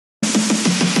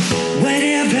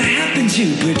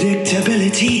into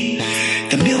predictability.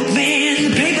 The milkman, the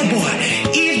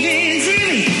paperboy, evening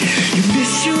TV. You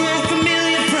miss your old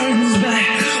familiar friends, but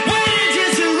when you're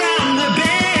just around the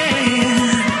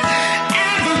bend,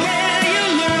 everywhere you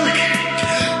look,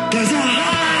 there's a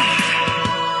heart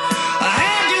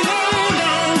and you hold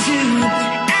on to.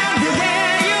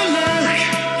 Everywhere you look,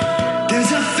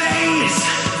 there's a face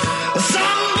of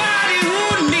somebody who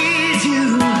needs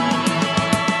you.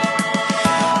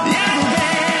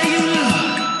 Everywhere you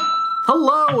look.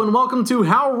 Hello and welcome to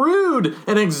How Rude,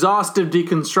 an exhaustive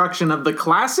deconstruction of the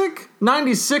classic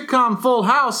 90s sitcom Full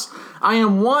House. I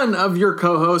am one of your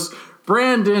co-hosts,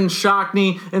 Brandon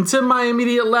Shockney, and to my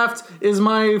immediate left is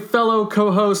my fellow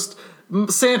co-host,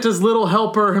 Santa's little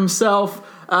helper himself.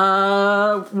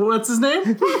 What's his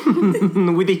name?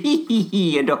 With a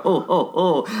hee and a ho ho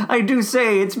ho, I do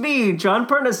say it's me, John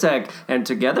Pernasek, and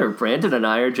together Brandon and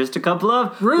I are just a couple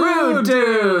of Rude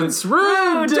dudes!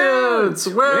 Rude dudes!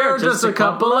 We're just a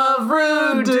couple of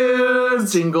rude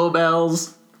dudes! Jingle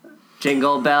bells.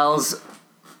 Jingle bells.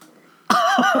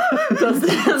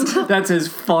 That's as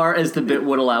far as the bit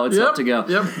would allow itself to go.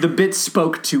 Yep. The bit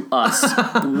spoke to us.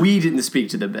 We didn't speak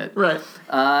to the bit. Right.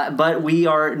 But we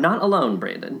are not alone,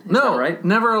 Brandon. Is that right?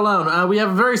 Never alone. We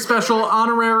have a very special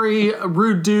honorary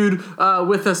rude dude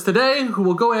with us today who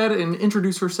will go ahead and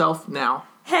introduce herself now.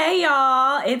 Hey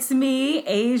y'all, it's me,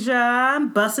 Aasia. I'm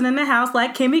busting in the house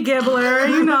like Kimmy Gibbler,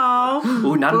 you know.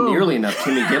 Ooh, not nearly enough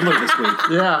Kimmy Gibbler this week.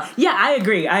 Yeah. Yeah, I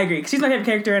agree. She's my favorite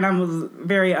character and I was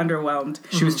very underwhelmed.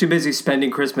 She was too busy spending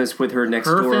Christmas with her next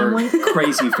door family?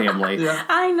 crazy family. Yeah.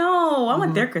 I know. I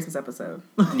want their Christmas episode.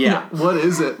 Yeah. What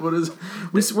is it?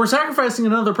 We're sacrificing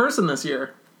another person this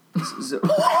year. Good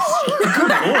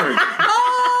lord.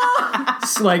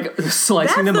 Like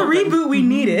slicing That's them the open. reboot we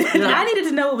needed. Yeah. I needed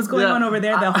to know what was going on over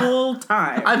there the whole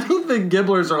time. I think the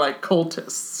Gibblers are like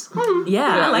cultists.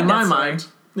 I like in that my story. mind.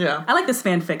 Yeah. I like this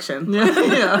fan fiction.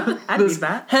 Yeah. I'd This read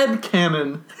that. head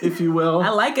canon, if you will. I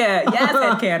like it. Yes,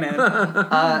 headcanon.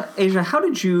 Aasia, how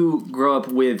did you grow up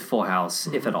with Full House,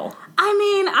 if at all? I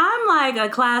mean, I'm like a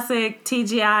classic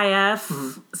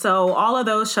TGIF, so all of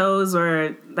those shows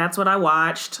that's what I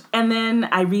watched. And then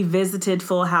I revisited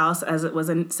Full House as it was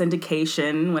in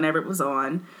syndication whenever it was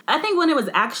on. I think when it was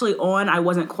actually on, I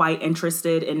wasn't quite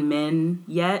interested in men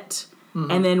yet.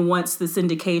 And then once the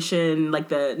syndication, like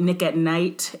the Nick at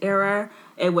Night era,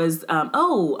 it was,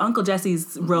 Uncle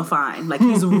Jesse's real fine. Like,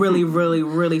 he's really, really,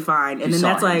 really fine. And then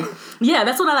that's like,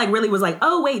 that's when I like really was like,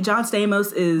 oh, wait, John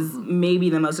Stamos is maybe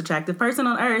the most attractive person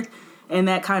on earth. And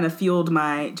that kind of fueled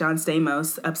my John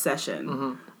Stamos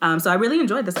obsession. So I really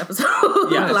enjoyed this episode.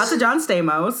 Yes. Lots of John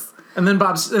Stamos. And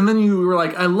then you were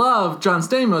like, I love John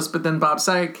Stamos, but then Bob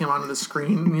Saget came onto the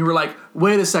screen, and you were like,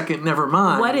 wait a second, never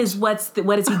mind. What is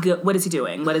he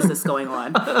doing? What is this going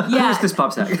on? Who's this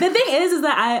Bob Saget? The thing is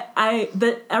that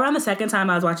around the second time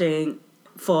I was watching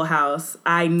Full House,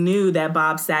 I knew that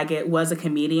Bob Saget was a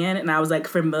comedian, and I was like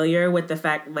familiar with the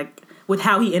fact, like, with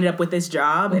how he ended up with this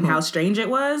job and how strange it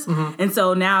was. And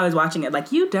so now I was watching it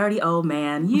like, you dirty old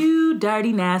man, you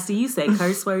dirty nasty, you say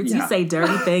curse words, you say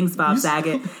dirty things, Bob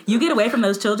Saget. You get away from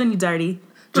those children, you dirty.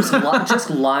 Just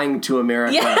lying to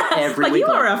America every like week. you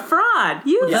are a fraud.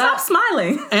 You stop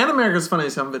smiling. And America's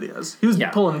Funniest Home Videos. He was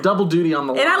pulling double duty on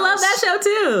the And I love that show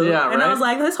too. Yeah, right? And I was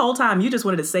like, this whole time you just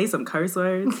wanted to say some curse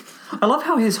words. I love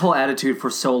how his whole attitude for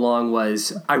so long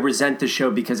was, I resent the show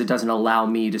because it doesn't allow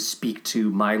me to speak to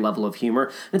my level of humor.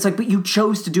 And it's like, but you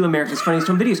chose to do America's Funniest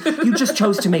Home Videos. You just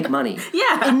chose to make money.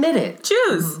 Yeah. Admit it.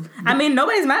 Choose. I mean,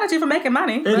 nobody's mad at you for making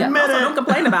money. Admit it. Don't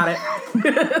complain about it.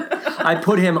 I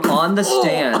put him on the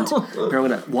stand. Here, I'm going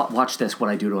to watch this, what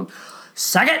I do to him.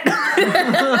 Suck it! He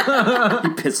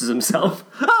pisses himself.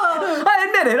 Oh, I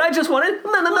admit it. I just wanted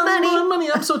money.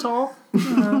 I'm so tall.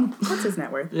 What's his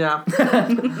net worth? Yeah.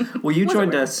 Well, you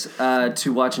joined us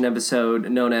to watch an episode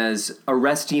known as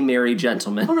Arrest Ye Merry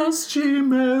Gentlemen. Arrest ye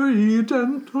merry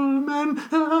gentlemen.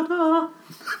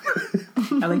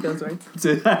 I like those words.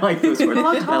 I like those words.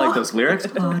 I like those lyrics.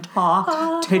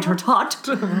 Tater tot.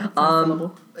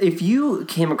 If you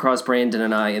came across Brandon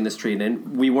and I in the street,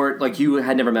 and we weren't, like, you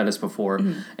had never met us before,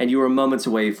 and you were moments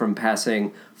away from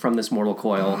passing from this mortal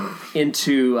coil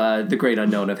into the great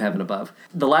unknown of heaven above,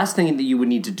 the last thing that you would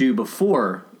need to do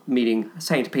before meeting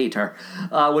Saint Peter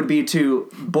would be to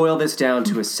boil this down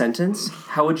to a sentence.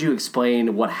 How would you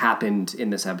explain what happened in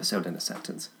this episode in a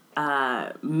sentence?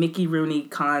 Mickey Rooney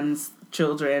cons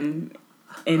children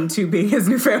into being his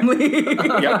new family.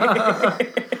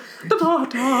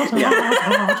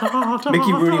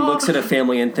 Mickey Rooney looks at a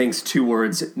family and thinks two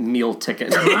words: meal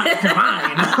ticket. This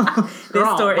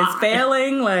store is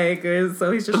failing,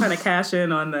 so he's just trying to cash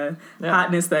in on the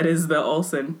hotness that is the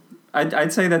Olsen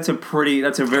I'd say that's a very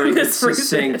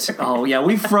succinct. Oh yeah,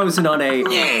 we've frozen on a.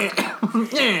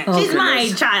 She's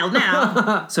my child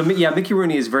now. So yeah, Mickey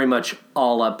Rooney is very much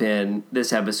all up in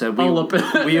this episode.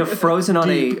 We have frozen on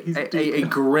a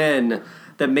grin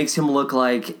that makes him look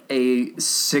like a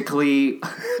sickly,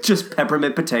 just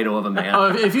peppermint potato of a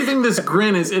man. If you think this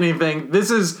grin is anything, this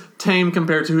is tame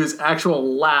compared to his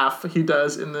actual laugh he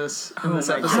does in this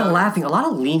episode. A lot of laughing, a lot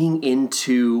of leaning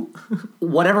into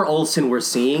whatever Olsen we're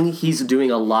seeing. He's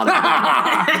doing a lot of.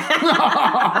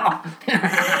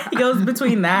 He goes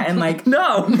between that and like,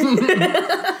 no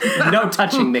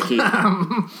touching Mickey.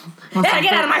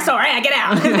 Get out of my store! Hey, get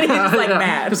out! He's just like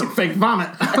mad. It's a fake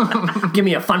vomit. Give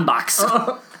me a fun box.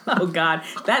 Oh God,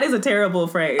 that is a terrible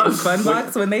phrase. Fun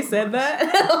box when they said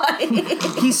that.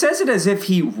 He says it as if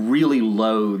he really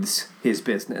loathes his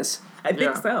business. I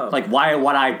think so. Like, why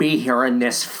would I be here in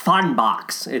this fun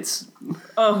box? It's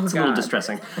a little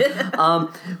distressing.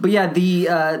 But yeah,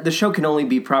 the show can only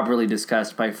be properly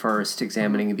discussed by first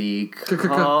examining the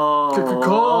cold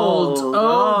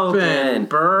open.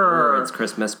 Burr. It's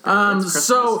Christmas.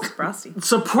 So Frosty.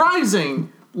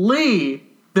 surprisingly,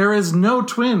 there is no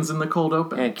twins in the cold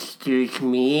open. Excuse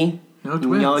me? No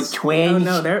twins. No twins?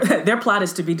 Oh no, their plot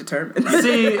is to be determined.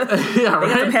 See, yeah, They got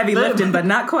right? some heavy lifting, but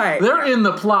not quite. They're in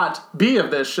the plot B of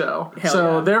this show, Hell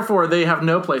yeah. Therefore they have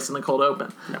no place in the cold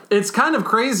open. No. It's kind of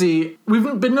crazy.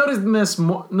 We've been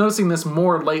noticing this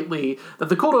more lately, that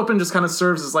the cold open just kind of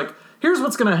serves as like, here's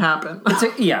what's going to happen.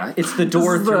 It's the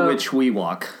door through which we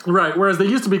walk. Right, whereas they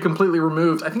used to be completely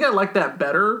removed. I think I like that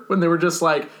better when they were just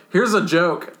like, here's a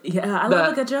joke. Yeah, I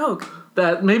love a good joke.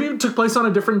 That maybe took place on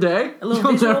a different day. A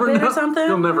little visual bit or something?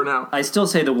 You'll never know. I still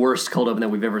say the worst cold open that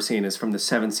we've ever seen is from the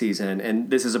 7th season, and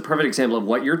this is a perfect example of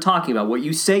what you're talking about, what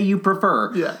you say you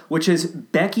prefer, which is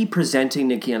Becky presenting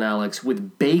Nikki and Alex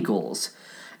with bagels.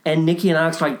 And Nikki and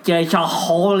Alex are like, there's a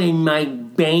hole in my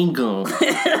bagel.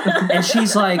 And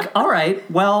she's like, all right,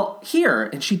 well, here.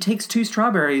 And she takes 2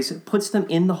 strawberries, puts them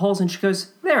in the holes, and she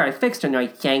goes, there, I fixed it. And they're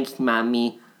like, thanks,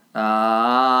 Mommy.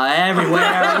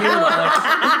 Everywhere you look.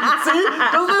 See?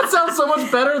 Doesn't that sound so much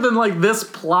better than like this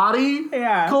plotty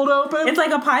cold open? It's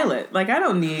like a pilot. Like, I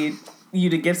don't need you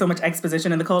to give so much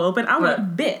exposition in the cold open. I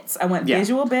want bits. I want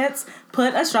visual bits.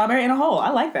 Put a strawberry in a hole.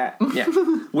 I like that. Yeah.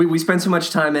 We spend so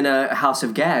much time in a house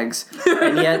of gags,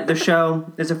 and yet the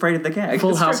show is afraid of the gag.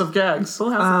 Full house of gags.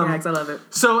 Full house of gags. I love it.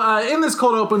 So in this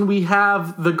cold open, we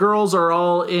have the girls are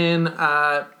all in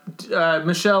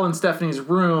Michelle and Stephanie's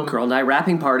room. Girl night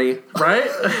wrapping party. Right?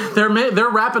 They're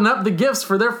wrapping up the gifts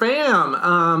for their fam.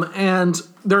 And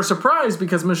they're surprised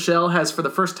because Michelle has, for the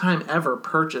first time ever,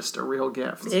 purchased a real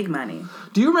gift. Big money.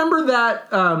 Do you remember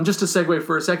that, just to segue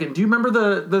for a second, do you remember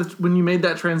the when you made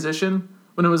that transition?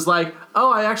 When it was like, oh,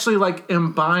 I actually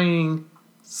am buying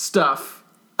stuff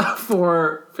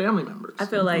for family members. I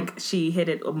feel like she hit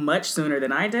it much sooner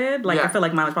than I did. I feel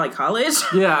like mine was probably college.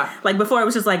 Yeah. Before it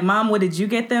was just like, Mom, what did you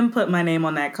get them? Put my name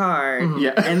on that card. Mm-hmm.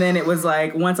 Yeah. And then it was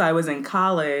like, once I was in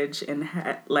college, and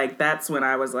that's when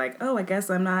I was like, oh, I guess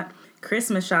I'm not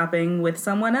Christmas shopping with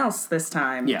someone else this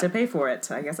time to pay for it.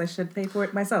 I guess I should pay for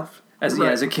it myself.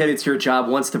 As a kid, it's your job,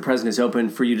 once the present is open,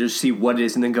 for you to see what it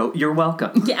is and then go, you're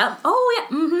welcome. Yeah. Oh,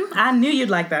 yeah. Mm-hmm. I knew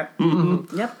you'd like that.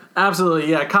 Mm-hmm. Yep.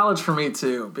 Absolutely. Yeah, college for me,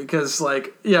 too. Because,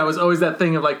 it was always that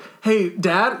thing of hey,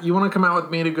 Dad, you want to come out with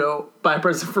me to go buy a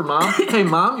present for Mom? Hey,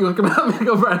 Mom, you want to come out with me to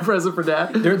go buy a present for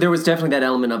Dad? There was definitely that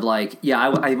element of,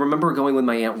 I remember going with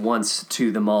my aunt once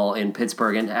to the mall in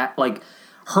Pittsburgh, and,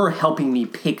 her helping me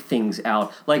pick things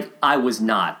out. I was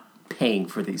not paying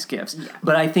for these gifts. Yeah.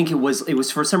 But I think it was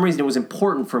for some reason it was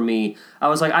important for me. I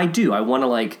was like, I want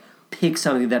to pick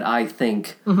something that I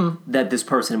think that this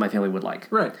person in my family would like.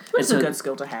 Right. Which is a good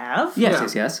skill to have.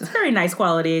 Yes. It's very nice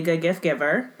quality, a good gift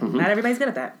giver. Mm-hmm. Not everybody's good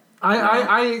at that.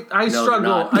 I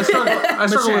struggle. I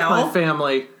struggle with my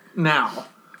family now.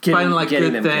 Finding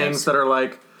good things gifts that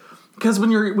are because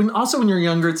when you're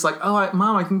younger, it's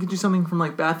Mom, I can get you something from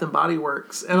Bath and Body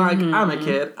Works, and I'm a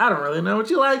kid, I don't really know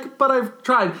what you like, but I've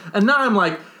tried, and now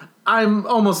I'm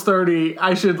almost 30.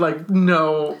 I should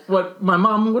know what my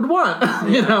mom would want,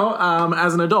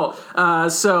 as an adult.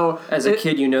 So as a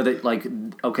kid, you know that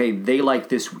okay, they like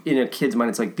this. In a kid's mind,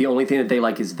 it's the only thing that they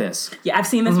like is this. Yeah, I've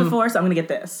seen this before, so I'm gonna get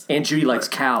this. Aunt Judy likes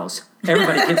cows.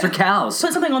 Everybody gets their cows.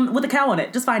 Put something on with a cow on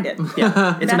it. Just find it.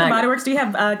 Yeah, it's Bath and Body Works. Do you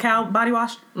have cow body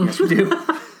wash? Yes, we do.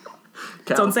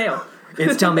 It's on sale.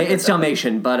 It's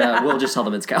Dalmatian, but we'll just tell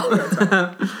them it's cow.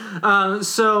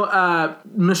 So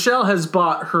Michelle has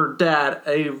bought her dad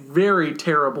a very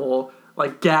terrible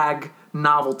gag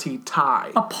novelty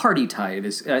tie. A party tie, it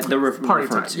is. Party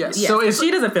tie, yes. Yeah, So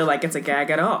she doesn't feel like it's a gag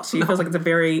at all. She feels like it's a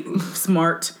very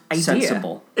smart idea.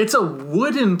 sensible. It's a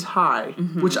wooden tie,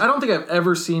 which I don't think I've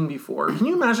ever seen before. Can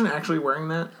you imagine actually wearing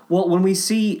that? Well,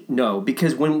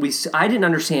 because I didn't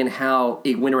understand how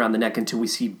it went around the neck until we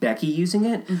see Becky using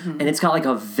it, and it's got like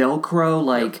a Velcro,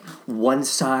 like one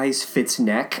size fits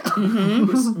neck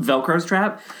Velcro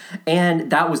strap, and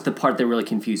that was the part that really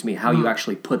confused me, how you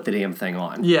actually put the damn thing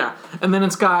on. Yeah, and then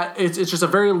it's just a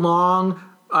very long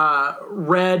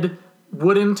red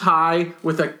wooden tie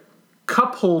with a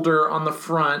cup holder on the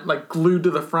front, like glued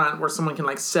to the front, where someone can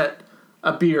like set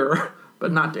a beer.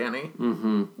 But not Danny.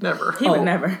 Mm-hmm. Never. He would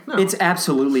never. No. It's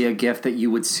absolutely a gift that you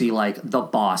would see, like, the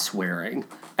boss wearing.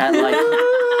 At, like,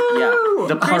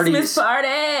 the party's... Christmas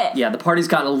party! Yeah, the party's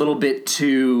gotten a little bit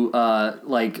too,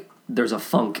 like, there's a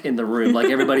funk in the room. Like,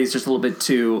 everybody's just a little bit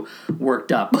too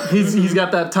worked up. He's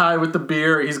got that tie with the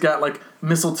beer. He's got, like,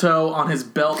 mistletoe on his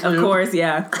belt loop. Of course,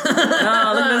 yeah.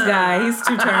 Oh, look at this guy. He's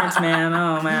too turns, man.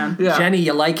 Oh, man. Yeah. Jenny,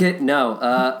 you like it?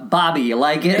 No. Bobby, you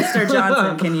like it? Mr.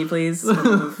 Johnson, can you please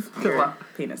move your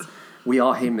penis? We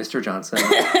all hate Mr. Johnson.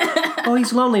 Oh,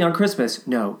 he's lonely on Christmas.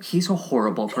 No, he's a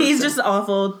horrible person. He's just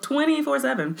awful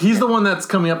 24/7. He's the one that's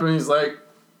coming up and he's like,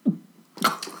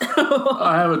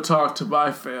 I haven't talked to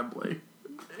my family.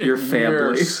 Your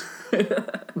family. Years.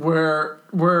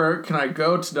 Where can I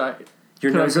go tonight?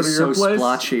 Your Can I nose go to is your so place?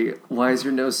 splotchy. Why is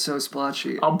your nose so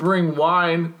splotchy? I'll bring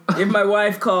wine. If my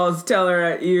wife calls, tell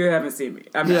her you haven't seen me.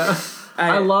 Yeah.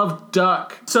 I love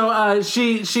duck. So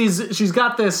she's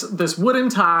got this wooden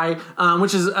tie,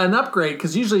 which is an upgrade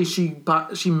because usually she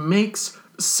makes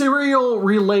cereal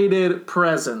related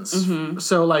presents. Mm-hmm.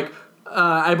 So like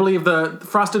I believe the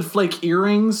Frosted Flake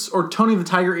earrings or Tony the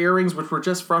Tiger earrings, which were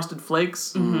just Frosted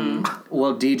Flakes. Mm-hmm.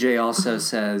 Well, DJ also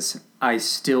says I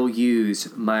still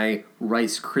use my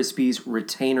Rice Krispies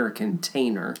retainer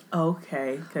container.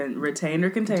 Okay, retainer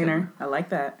container. I like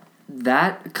that.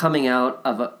 That coming out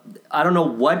of I don't know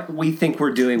what we think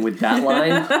we're doing with that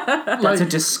line. That's a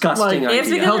disgusting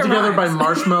idea. Held together by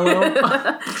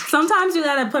marshmallow. Sometimes you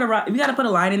gotta put a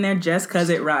line in there just because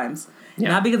it rhymes,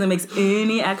 not because it makes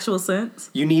any actual sense.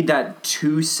 You need that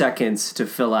 2 seconds to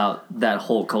fill out that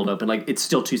whole cold open. Like it's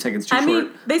still 2 seconds too short. I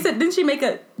mean, they said didn't she make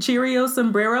a Cheerio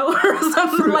sombrero or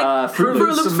something like Fruit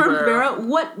Loops sombrero?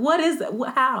 What is that?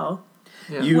 How?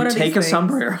 Yeah. You take a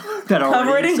sombrero that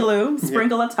cover it in so, glue,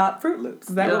 sprinkle atop Fruit Loops.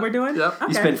 Is that what we're doing? Yep. Okay.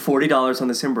 You spend $40 on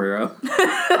the sombrero,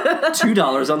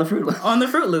 $2 on the Fruit Loops. On the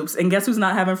Fruit Loops, and guess who's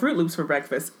not having Fruit Loops for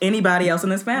breakfast? Anybody else in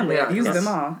this family? Yeah. I've used them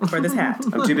all for this hat.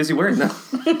 I'm too busy wearing them.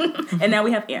 And now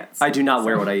we have ants. I do not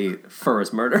wear what I eat. Fur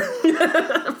is murder.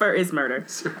 Fur is murder.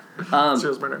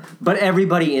 Serious murder. But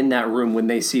everybody in that room, when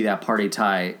they see that party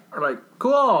tie, Are like,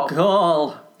 cool.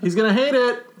 cool. He's gonna hate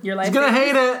it. Your life He's gonna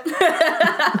hate it.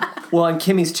 Well, and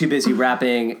Kimmy's too busy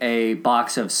wrapping a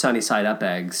box of Sunny Side Up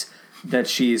eggs that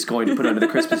she's going to put under the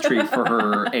Christmas tree for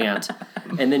her aunt.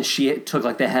 And then she took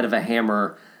like the head of a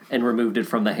hammer and removed it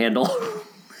from the handle.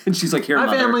 And she's like, here, My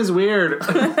mother. family's weird.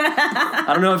 I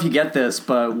don't know if you get this,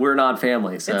 but we're not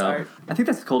family. So It's art. I think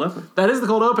that's the cold open. That is the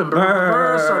cold open. But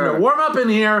we're starting to warm up in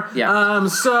here. Yeah.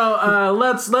 So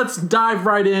let's dive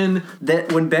right in.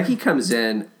 That when Becky comes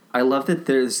in, I love that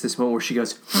there's this moment where she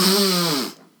goes,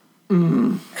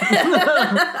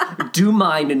 do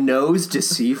my nose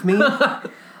deceive me?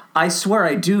 I swear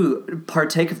I do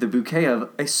partake of the bouquet of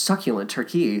a succulent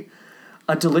turkey,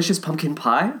 a delicious pumpkin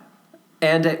pie,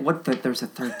 and there's a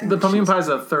third thing. The pumpkin pie is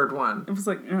the third one. It was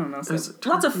like, I don't know. So It's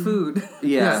lots of food.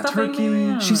 Yeah. Stuffing, turkey.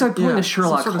 yeah. She's like pulling a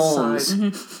Sherlock some sort of Holmes.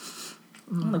 side.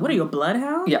 I'm like, what are you, a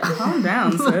bloodhound? Yeah. Calm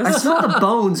down, I sis. smell the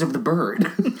bones of the bird.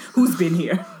 Who's been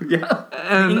here? Yeah.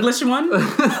 And English one?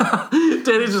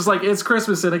 Danny's just like, it's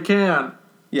Christmas in a can.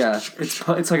 Yeah.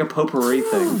 It's like a potpourri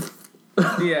thing.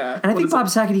 Yeah. And I think Bob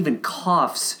Saget even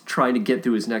coughs trying to get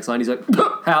through his next line. He's like,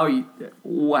 where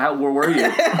were you?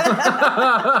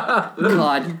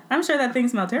 God. I'm sure that thing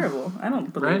smelled terrible. I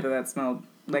don't believe Right? that smelled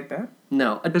like that.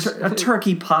 No, a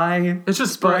turkey pie. It's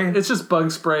just spray. It's just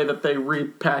bug spray that they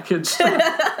repackaged.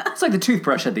 It's like the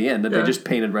toothbrush at the end that they just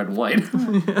painted red and white.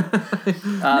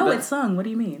 No, it sung. What do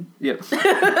you mean? Yep.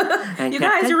 You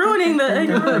guys, you're ruining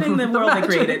the world they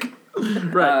created.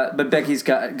 Right. But Becky's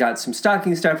got some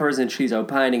stocking stuffers, and she's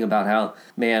opining about how,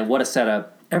 man, what a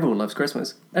setup. Everyone loves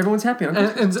Christmas. Everyone's happy on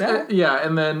Christmas.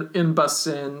 And then in busts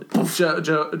in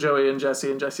Joey and Jesse,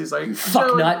 and Jesse's like, Fuck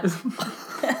Joey, nut.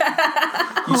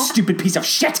 You stupid piece of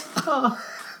shit. Get out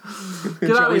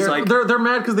of here. Like, They're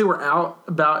mad because they were out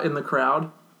about in the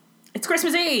crowd. It's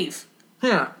Christmas Eve.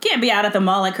 Yeah. Can't be out at the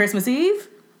mall at Christmas Eve.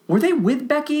 were they with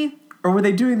Becky, or were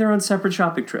they doing their own separate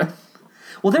shopping trip?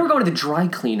 Well, they were going to the dry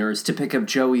cleaners to pick up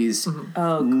Joey's...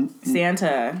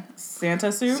 Santa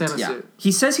suit? Santa Yeah. suit.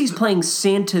 He says he's playing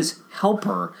Santa's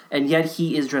helper, and yet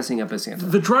he is dressing up as Santa.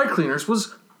 The dry cleaners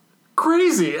was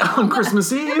crazy on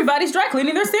Christmas Eve. Everybody's dry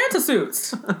cleaning their Santa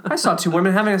suits. I saw two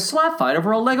women having a slap fight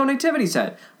over a Lego nativity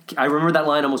set. I remember that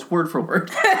line almost word for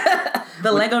word.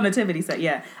 The Lego nativity set,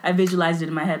 yeah. I visualized it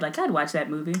in my head like, I'd watch that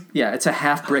movie. Yeah, it's a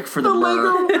half brick for the The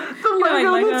mirror.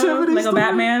 Lego Nativity Lego Story.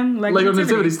 Batman, Lego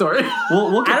Nativity Story.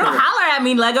 We'll get I don't there. holler at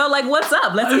me, Lego. Like, what's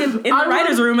up? Let's get in the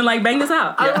writer's room and like bang this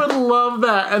out. I would love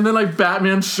that. And then like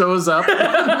Batman shows up in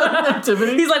the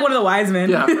Nativity. He's like one of the wise men.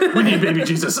 Yeah, we need baby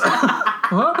Jesus.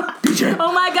 What?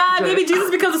 Oh my God, baby Jesus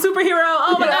becomes a superhero.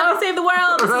 Oh my God, he saved the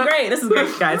world. This is great. This is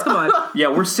great, guys. Come on. Yeah,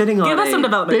 we're sitting on Give us some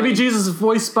development. Baby Jesus is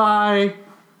voiced by...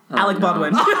 Alec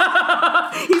Baldwin.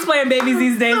 He's playing babies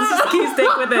these days. Just keep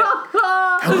stick with it.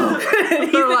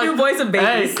 He's the new voice of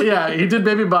babies. Hey, yeah, he did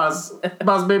Baby Boss.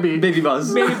 Boss Baby. Baby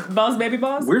Buzz. Baby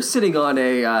boss. We're sitting on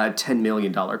a $10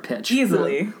 million pitch.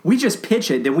 Easily. We just pitch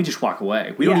it, then we just walk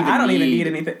away. We I don't even need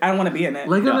anything. I don't want to be in it.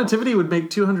 Lego No. Nativity would make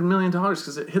 $200 million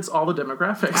because it hits all the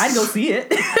demographics. I'd go see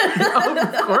it.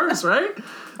 Of course, right?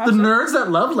 The nerds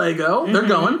that love Lego, they're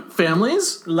going.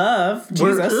 Families. Love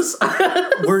Jesus.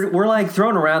 We're like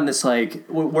throwing around this like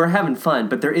we're having fun,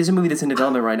 but there is a movie that's in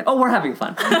development right now. Oh, we're having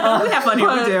fun. We have fun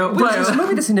here. We do. There's a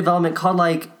movie that's in development called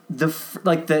like the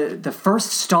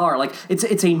first star. Like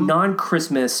it's a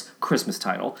non-Christmas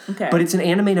title, Okay. but it's an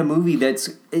animated movie it's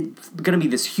going to be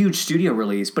this huge studio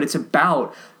release. But it's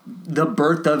about the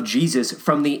birth of Jesus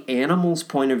from the animal's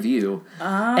point of view,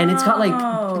 and it's got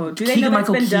like Do they know that's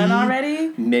Keegan-Michael been Key done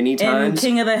already? many In times.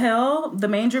 King of the Hill, the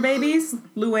manger babies,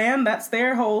 Luann, that's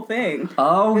their whole thing.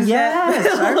 Oh yes,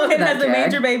 I remember Luann that has the gag.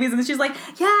 manger babies, and she's like,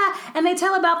 yeah, and they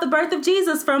tell about the birth of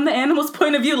Jesus from the animal's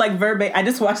point of view, like verbatim. I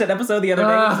just watched that episode the other day,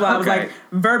 that's why I was okay. like,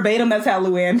 verbatim, that's how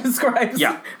Luann describes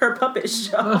Yeah. her puppet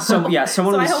show. So yeah,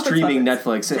 someone So I was hope it's streaming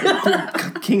puppets.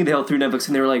 Netflix, King of the Hill through Netflix,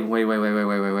 and they were like,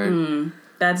 wait.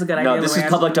 That's a good idea, No, this is Luann.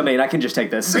 public domain. I can just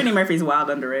take this. Brittany Murphy's wild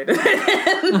underrated. She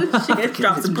gets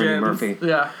dropped It's some Brittany gems. Murphy.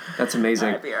 Yeah. That's amazing.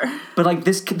 Alright, beer. But like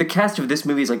the cast of this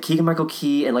movie is like Keegan-Michael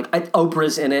Key and like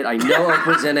Oprah's in it. I know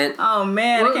Oprah's in it. Oh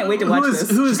man, I can't wait to watch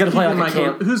this. Who is She's gonna play like a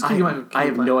Keegan-Michael? camp. Who's Keegan-Michael Key I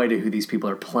have playing? no idea who these people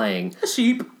are playing. A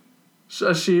sheep.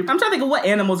 A sheep. I'm trying to think of what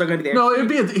animals are going to be there. No, it'd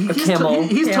be he's camel.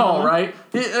 He's Camel. tall, right?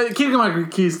 Keegan-Michael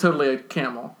Key's totally a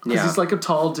camel. Because Yeah. he's like a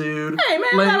tall dude. Hey, man,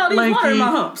 I got all these water in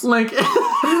my humps.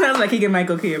 That's like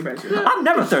Keegan-Michael Key impression. I'm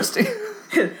never thirsty.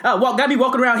 Got me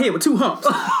walking around here with 2 humps.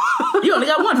 You only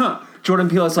got 1 hump. Jordan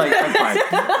Peele is like, I'm fine.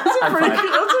 I'm fine.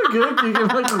 That's a good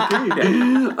Keegan-Michael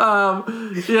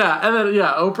Key. Yeah, and then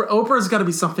Oprah's got to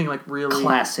be something like really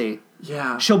Classy.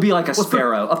 Yeah. She'll be like a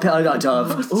sparrow, a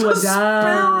dove. Ooh, a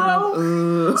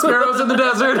Sparrow. Sparrows in the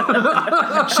desert.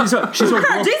 She's a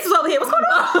Jesus over here. What's going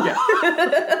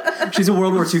on? she's a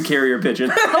World War II carrier pigeon.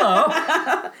 Hello.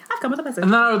 I've come with a message.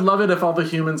 And then I would love it if all the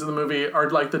humans in the movie are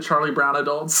like the Charlie Brown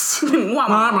adults.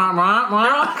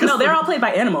 No, they're all played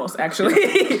by animals,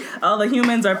 actually. All the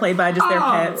humans are played by just their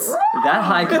pets. That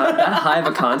high of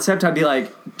a concept, I'd be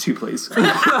like, 2 please.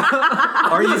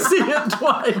 Are you See it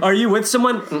twice. Are you with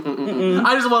someone?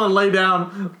 I just want to lay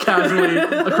down casually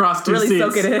across 2 Really seats.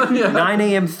 soak it in. Yeah. 9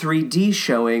 a.m. 3D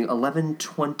showing,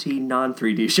 11:20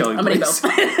 non-3D showing, I'm gonna go. please.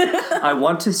 I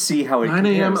want to see how it 9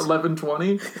 a.m. compares.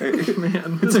 11:20.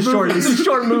 Man, It's a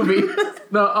short movie.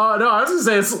 No, I was gonna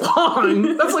say it's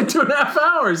long. That's like 2.5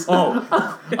 hours.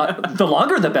 The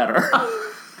longer the better.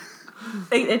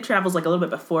 It travels like a little bit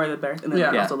before the birth, and then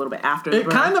Yeah. also a little bit after the It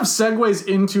birth. kind of segues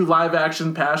into live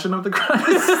action Passion of the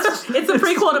Christ. It's a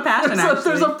prequel to Passion, actually.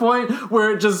 There's a point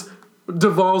where it just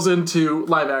devolves into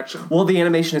live action. Well, the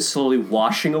animation is slowly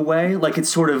washing away, like it's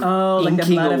sort of like the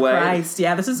inking blood away. of Christ.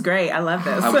 Yeah, this is great. I love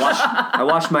this. I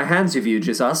wash my hands of you,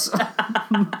 Jesus.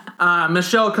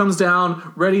 Michelle comes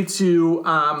down, ready to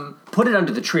Put it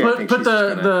under the tree. I think put she's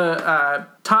the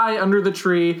tie under the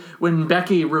tree when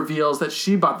Becky reveals that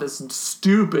she bought this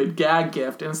stupid gag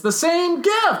gift, and it's the same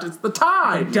gift. It's the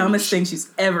tie. Dumbest thing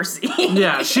she's ever seen.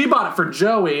 Yeah, she bought it for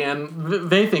Joey, and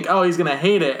they think, oh, he's gonna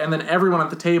hate it. And then everyone at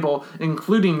the table,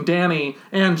 including Danny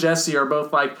and Jesse, are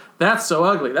both like, that's so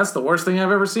ugly. That's the worst thing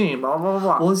I've ever seen. Blah blah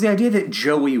blah. Well, is the idea that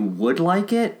Joey would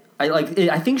like it?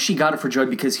 I think she got it for Joey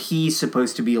because he's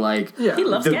supposed to be like He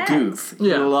loves the gags. goof.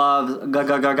 Yeah. He loves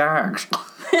gags.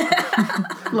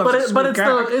 But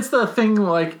it's the thing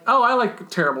like, oh, I like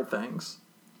terrible things.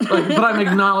 Like, but I'm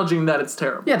acknowledging that it's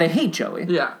terrible. Yeah, they hate Joey.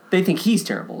 Yeah. They think he's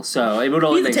terrible, so it would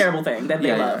only He's a make terrible thing that they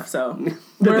Yeah, love. yeah. So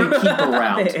that they keep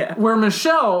around. yeah. Where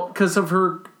Michelle, because of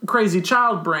her crazy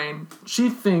child brain, she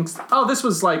thinks, oh, this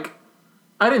was like,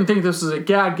 I didn't think this was a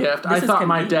gag gift. I is thought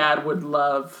my convenient. dad would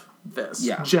love this.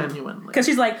 Yeah. Genuinely. Because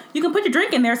she's like, you can put your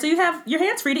drink in there so you have your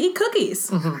hands free to eat cookies.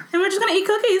 And we're just going to eat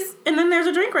cookies, and then there's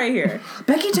a drink right here.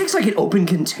 Becky takes like an open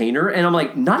container, and I'm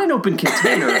like, not an open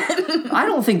container. I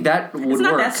don't think that would It's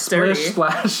not work. that sturdy. Splish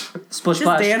splash. Splish Just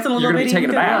splash. dancing a You're little gonna be bit, taking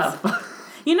a eating bath.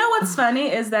 You know what's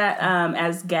funny is that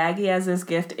as gaggy as this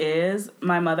gift is,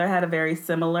 my mother had a very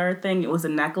similar thing. It was a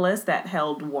necklace that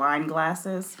held wine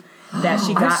glasses that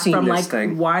she got seen from this like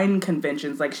thing. wine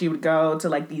conventions. Like she would go to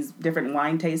like these different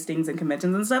wine tastings and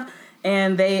conventions and stuff,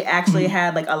 and they actually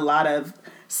had like a lot of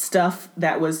stuff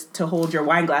that was to hold your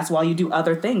wine glass while you do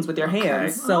other things with your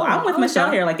hands. So I'm with Michelle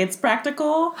okay. here. Like it's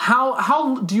practical.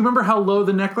 How do you remember how low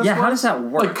the necklace was? Yeah, how does that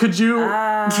work? Like, could you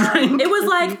drink? It was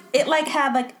like it like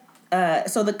had like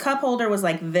so the cup holder was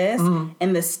like this,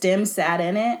 and the stem sat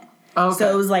in it. Okay.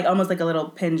 So it was like almost like a little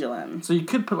pendulum. So you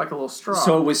could put like a little straw.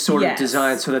 So it was sort of Yes.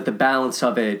 designed so that the balance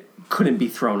of it couldn't be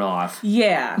thrown off.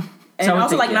 Yeah. And So I would also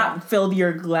think, like yeah. not filled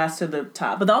your glass to the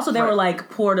top. But also there were like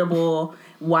portable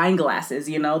wine glasses,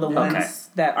 you know, the ones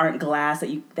that aren't glass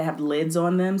that have lids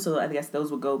on them. So I guess those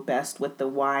would go best with the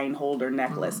wine holder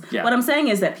necklace. Yeah. What I'm saying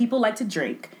is that people like to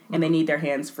drink and they need their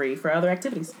hands free for other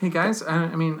activities. Hey guys,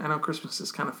 I mean, I know Christmas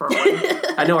is kind of far away,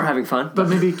 I know we're having fun. but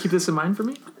maybe keep this in mind for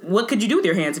me. What could you do with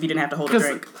your hands if you didn't have to hold a Because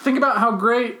drink? think about how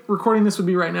great recording this would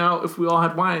be right now if we all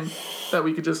had wine that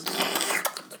we could just.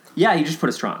 Yeah, you just put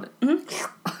a straw in it.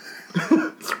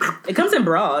 It comes in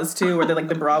bras too, where they're like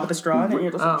the bra with the straw in it.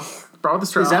 You're just Oh, bro, the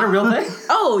straw. Is that a real thing?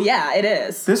 oh yeah, it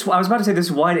is. I was about to say this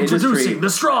wine industry, Introducing the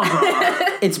straw bra.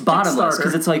 it's bottomless Kickstarter.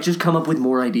 because it's like just come up with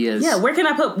more ideas. Yeah, where can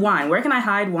I put wine? Where can I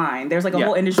hide wine? There's like a Yeah.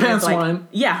 whole industry Pants that's like wine.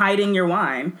 yeah, hiding your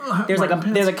wine. There's like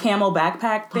wine there's a camel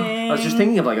backpack thing. I was just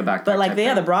thinking of like a backpack. But like type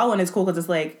the thing. bra one is cool because it's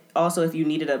like also if you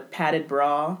needed a padded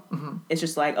bra, it's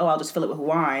just like I'll just fill it with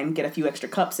wine, get a few extra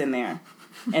cups in there,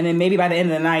 and then maybe by the end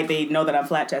of the night they know that I'm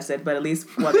flat chested. But at least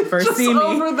when they first see me,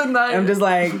 over the night. I'm just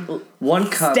like one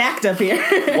cup. stacked up here.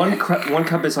 One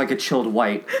cup is like a chilled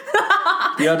white.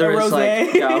 The other A is like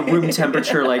rosé. room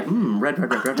temperature, like red.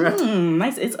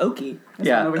 Nice, it's oaky. That's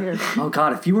Yeah. one over here. Oh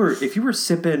god, if you were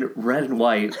sipping red and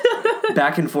white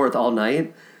back and forth all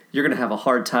night, you're gonna have a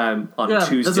hard time on Yeah,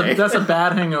 Tuesday. that's a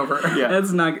bad hangover. Yeah.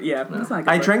 That's not. Yeah, that's not.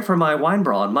 Good I luck. drank from my wine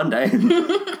bra on Monday.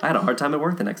 I had a hard time at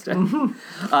work the next day.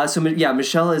 So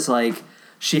Michelle is like,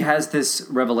 she has this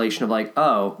revelation of like,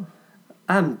 oh,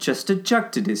 I'm just a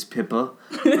jerk to this people.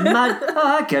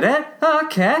 I get it.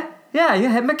 Okay. Yeah, you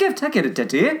had my gift. I get it,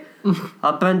 Daddy.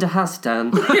 I'll burn the house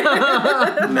down.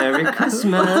 Merry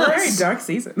Christmas. Very dark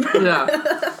season. Yeah.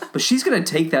 But she's going to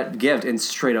take that gift and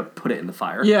straight up put it in the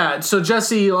fire. Yeah, so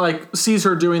Jesse like sees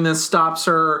her doing this, stops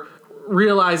her,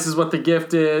 realizes what the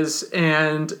gift is,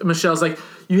 and Michelle's like,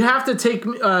 "You have to take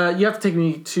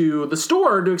me to the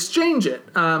store to exchange it,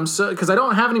 so because I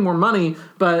don't have any more money,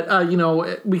 but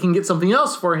we can get something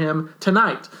else for him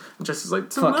tonight." And Jesse's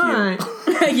like, Fuck you.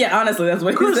 "Tonight, Yeah, honestly, that's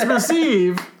what he Christmas said.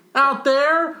 Eve, out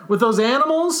there with those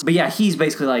animals." But yeah, he's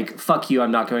basically like, fuck you,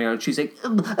 I'm not going out. And she's like,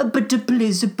 but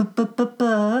please,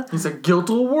 He's like, "Guilt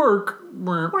will work."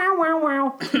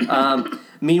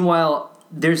 Meanwhile,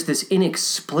 there's this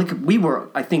inexplicable... We were,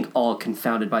 I think, all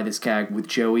confounded by this gag with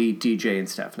Joey, DJ, and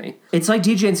Stephanie. It's like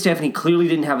DJ and Stephanie clearly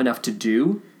didn't have enough to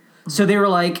do, so they were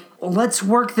like, let's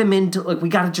work them into... Like, we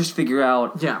gotta just figure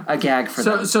out a gag for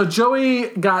them. So Joey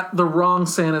got the wrong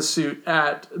Santa suit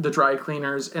at the dry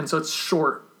cleaners, and so it's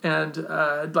short and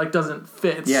doesn't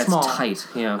fit. It's small. It's tight.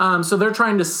 Yeah. So they're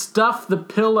trying to stuff the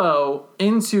pillow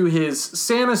into his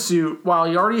Santa suit while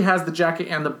he already has the jacket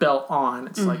and the belt on.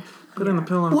 It's like, put in the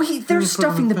pillow. Well, they're Put in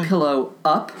stuffing the thing. pillow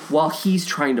up while he's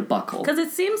trying to buckle. Because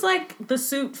it seems like the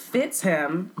suit fits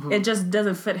him. It just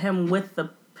doesn't fit him with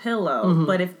the pillow.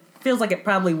 But it feels like it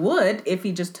probably would if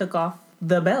he just took off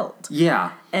the belt.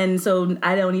 Yeah. And so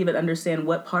I don't even understand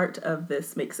what part of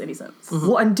this makes any sense.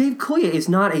 Well, and Dave Coulier is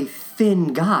not a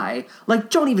thin guy. Like,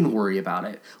 don't even worry about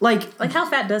it. Like, Like, how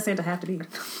fat does Santa have to be?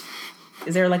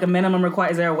 Is there like a minimum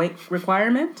is there a weight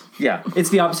requirement? yeah,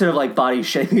 it's the opposite of like body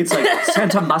shaming. It's like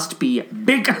Santa must be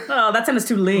big, Oh, that Santa's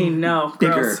too lean. No,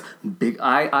 bigger, gross. big.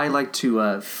 I like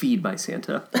to feed my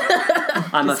Santa.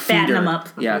 I'm Just a feeder. fatten him up.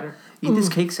 Yeah, eat this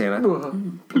cake, Santa.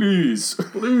 Please.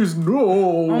 Please, no.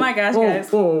 Oh my gosh, guys.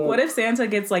 Oh. What if Santa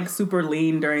gets like super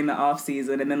lean during the off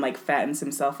season and then like fattens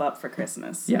himself up for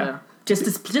Christmas? Yeah. Just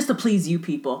to please you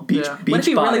people. Beach, Yeah. beach What if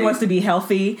he body. really wants to be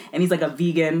healthy and he's like a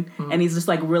vegan and he's just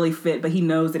like really fit, but he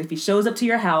knows that if he shows up to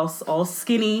your house all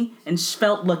skinny and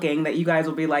svelte looking, that you guys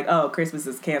will be like, oh, Christmas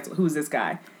is canceled. Who's this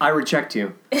guy? I reject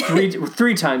you.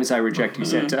 Three times I reject you,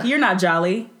 Santa. You're not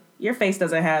jolly. Your face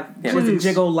doesn't have Please.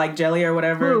 jiggle like jelly or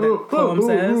whatever the poem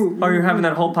says. Oh, you're having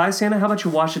that whole pie, Santa? How about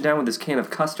you wash it down with this can of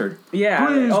custard? Yeah,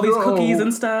 Please, all these no. cookies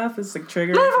and stuff. It's like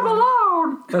triggers. Leave him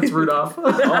alone. That's Rudolph.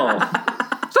 Oh.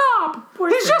 Stop.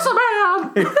 He's just a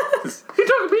man. He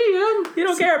took me in. You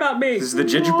don't care about me. This is the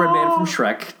gingerbread man from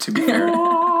Shrek, to be fair.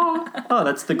 Oh,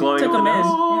 that's the glowing Took him in. eyes.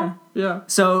 Yeah. Yeah.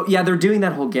 So, yeah, they're doing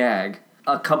that whole gag.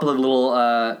 A couple of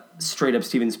little straight-up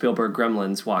Steven Spielberg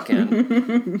gremlins walk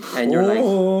in. And you're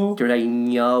like,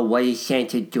 no, what is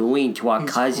Santa doing to our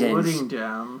cousins? He's hurting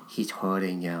them. He's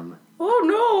hurting them. Oh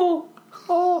no.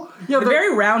 Oh, yeah. The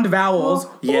very round vowels.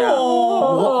 Yeah.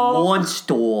 Oh.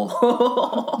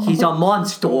 Monster. He's a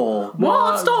monster.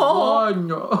 Monster.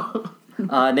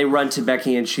 And they run to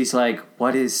Becky, and she's like,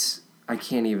 I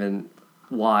can't even...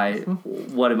 Why?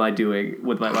 What am I doing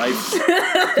with my life?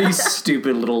 These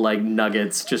stupid little,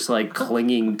 nuggets just,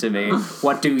 clinging to me.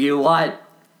 What do you want?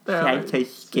 Santa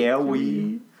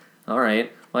scary. All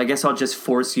right. Well, I guess I'll just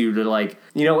force you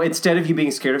to, instead of you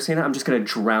being scared of Santa, I'm just going to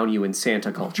drown you in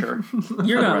Santa culture.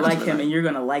 You're going to like him, and you're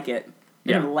going to like it.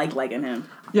 You're Yeah. going to liking him.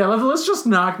 Yeah, let's just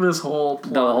knock this whole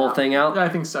plot The whole out. thing out? I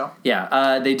think so.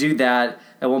 Yeah, they do that.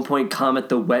 At one point, Comet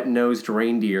the wet-nosed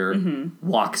reindeer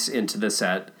walks into the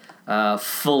set.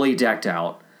 Fully decked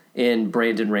out in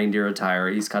Brandon reindeer attire.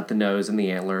 He's got the nose and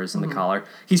the antlers and the collar.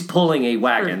 He's pulling a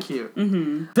wagon. Very cute.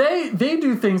 Mm-hmm. They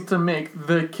do things to make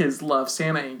the kids love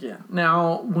Santa again.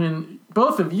 Now, when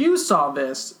both of you saw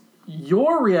this,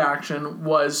 your reaction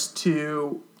was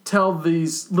to tell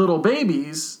these little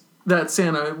babies that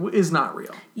Santa is not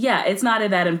real. Yeah, it's not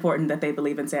that important that they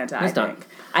believe in Santa, It's I not. think.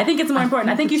 I think it's more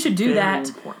important. I think you should do very that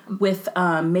important. with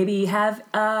maybe have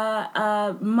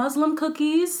Muslim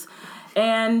cookies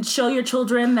and show your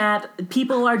children that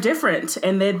people are different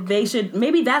and that they should,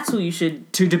 maybe that's who you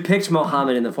should. To depict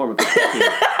Mohammed in the form of a cookie.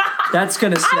 That's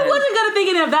going to send... I wasn't going to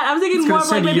think of that. I was thinking more It's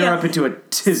going of to like send maybe Europe into a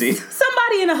tizzy.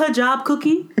 somebody in a hijab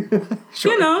cookie.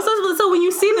 Sure. You know, so when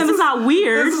you see them, it's not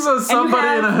weird. This is a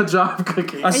somebody in a hijab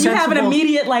cookie. And you have an sensible-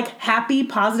 immediate, happy,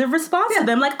 positive response to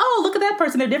them. Like, oh, look at that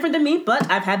person. They're different than me, but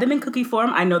I've had them in cookie form.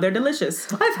 I know they're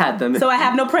delicious. I've had them. So I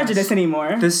have no prejudice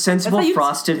anymore. This sensible That's how you-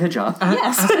 frosted hijab.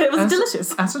 Yes, it was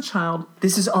delicious. As a child,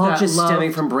 This is all that just stemming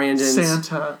loved from Brandon's...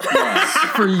 Santa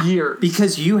for years.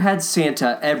 Because you had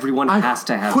Santa, everyone has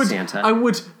to have Santa. I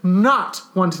would not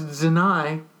want to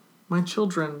deny my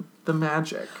children the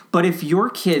magic. But if your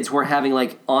kids were having,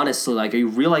 honestly, a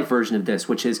real-life version of this,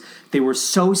 which is they were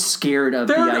so scared of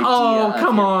the idea of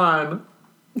come him. on.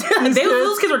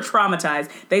 Those kids were traumatized.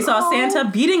 They saw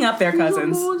Santa beating up their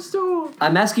cousins.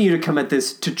 I'm asking you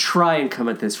to try and come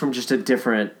at this from just a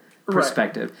different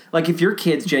perspective. If your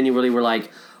kids genuinely were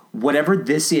like, whatever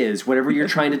this is, whatever you're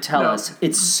trying to tell us,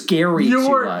 it's scary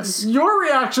to us. Your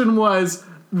reaction was,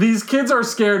 these kids are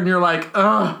scared, and you're like,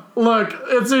 ugh, look,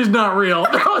 he's not real.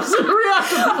 That was the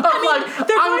reaction.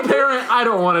 I'm a parent, I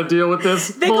don't want to deal with this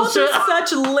They bullshit. go through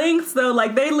such lengths, though.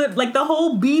 They live, the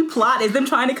whole B plot is them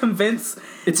trying to convince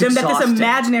It's them that this exhausting.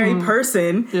 imaginary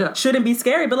person Yeah. shouldn't be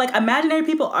scary. But, imaginary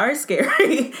people are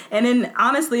scary. And then,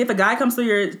 honestly, if a guy comes through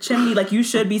your chimney, you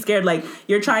should be scared.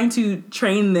 You're trying to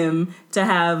train them to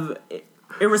have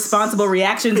irresponsible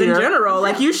reactions in general.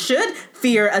 You should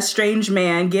fear a strange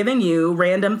man giving you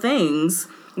random things.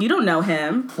 You don't know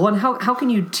him. Well, and how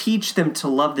can you teach them to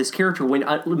love this character when...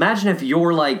 imagine if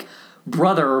your,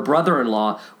 brother or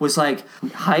brother-in-law was like,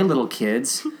 hi, little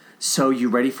kids... So you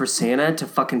ready for Santa to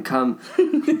fucking come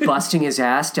busting his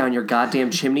ass down your goddamn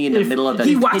chimney in the middle of the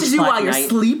He watches you pitch-black while you're night?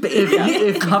 sleeping.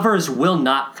 If covers will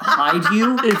not hide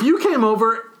you. If you came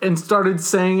over and started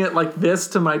saying it like this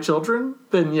to my children,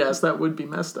 then yes, that would be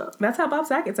messed up. That's how Bob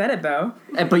Saget said it, though.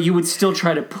 But you would still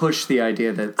try to push the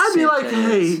idea that I'd be Santa like,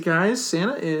 hey, is. guys,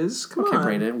 Santa is. Come Okay, on.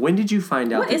 Brandon, when did you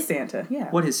find out? What is Santa?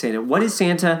 Yeah. What is Santa? What is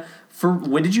Santa?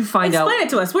 When did you find out? Explain it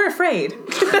to us. We're afraid.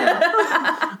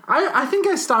 I think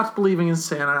I stopped believing in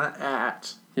Santa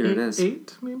at Here it is.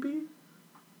 8, maybe?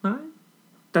 9?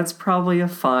 That's probably a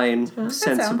fine,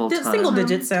 sensible That time. single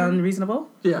digits sound reasonable.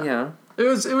 Yeah. Yeah. It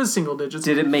was single digits.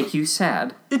 Did it make you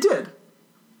sad It did.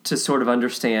 to sort of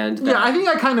understand that? Yeah, I think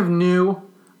I kind of knew,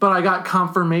 but I got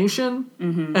confirmation,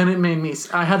 and it made me...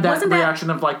 I had that Wasn't that- reaction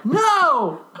of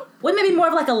no! Wouldn't it be more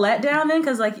of a letdown then?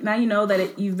 Because now you know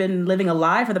that you've been living a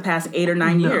lie for the past 8 or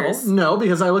 9 years. No,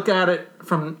 because I look at it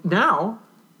from now,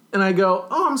 and I go,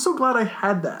 oh, I'm so glad I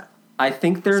had that. I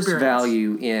think there's Experience.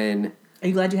 value in... Are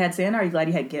you glad you had Santa or are you glad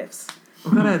you had gifts?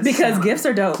 I'm glad I had Because Santa. gifts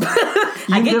are dope.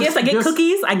 I get gifts, I get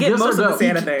cookies, I get gifts most are of the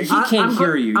dope. Santa thing. He can't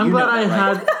hear you. I'm You glad know I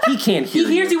that, had... right? He can't hear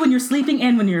He hears you when you're sleeping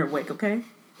and when you're awake, okay?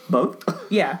 Both?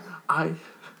 Yeah. I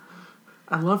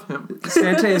I love him.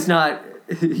 Santa is not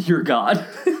your God.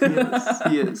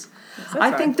 He is.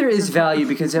 I think there is value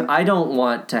because I don't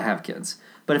want to have kids.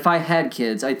 But if I had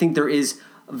kids, I think there is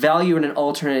value in an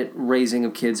alternate raising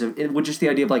of kids, which is the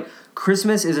idea of like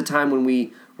Christmas is a time when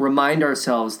we remind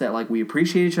ourselves that like we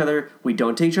appreciate each other, we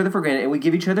don't take each other for granted, and we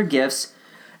give each other gifts.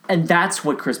 And that's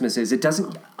what Christmas is. It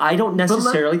doesn't. I don't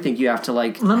necessarily think you have to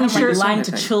like. Let me share lying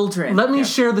to children. Let me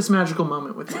share this magical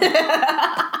moment with you.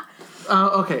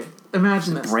 Okay,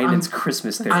 imagine this. Brandon's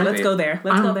Christmas therapy. Let's go there.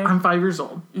 I'm 5 years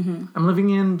old. Mm-hmm. I'm living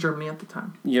in Germany at the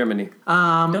time. Germany.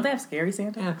 Don't they have scary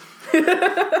Santa?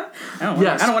 Yeah. I don't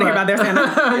want to hear about their Santa.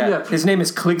 Yeah. His name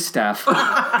is Clickstaff.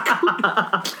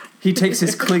 He takes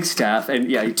his Clickstaff and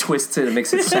he twists it and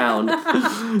makes it sound.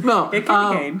 No, It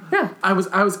can be. yeah. I was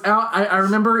out. I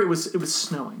remember it was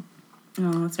snowing. Oh,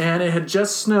 that's And it had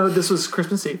just snowed. This was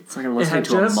Christmas Eve. It's like I'm listening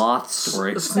to a moth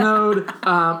story. Snowed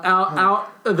out.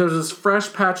 There was this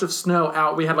fresh patch of snow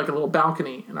out. We had like a little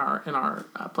balcony in our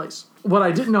place. What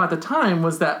I didn't know at the time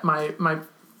was that my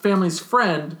family's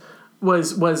friend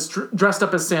was dressed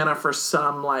up as Santa for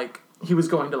some he was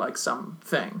going to like some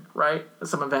thing, right?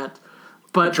 Some event.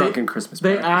 But drunken Christmas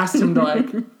they party. asked him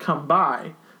to come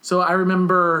by. So I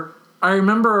remember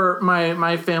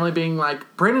my family being like,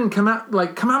 Brandon, come out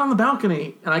on the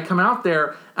balcony. And I come out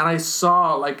there and I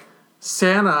saw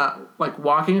Santa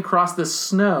walking across this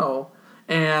snow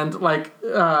and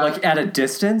at a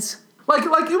distance?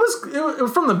 It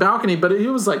was from the balcony, but it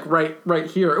was right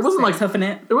here. It wasn't huffing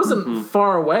it. It wasn't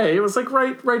far away. It was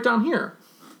right down here.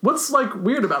 What's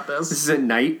weird about this? This is at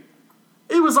night?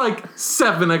 It was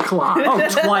 7 o'clock. Oh,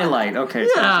 twilight. Okay.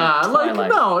 Yeah, so twilight.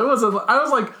 no, it wasn't. I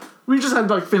was we just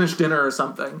had finished dinner or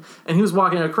something, and he was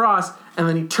walking across, and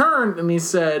then he turned and he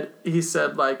said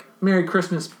Merry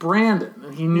Christmas, Brandon,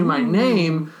 and he knew my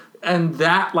name, and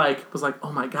that was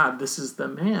oh my God, this is the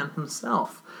man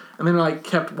himself. And then we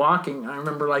kept walking. I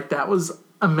remember that was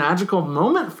a magical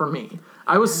moment for me.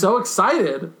 I was so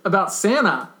excited about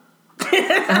Santa,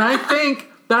 and I think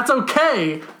that's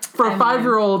okay for a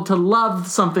 5-year-old to love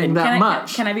something that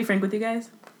much. Can I be frank with you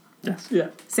guys? Yes. Yeah.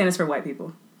 Santa's for white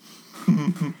people.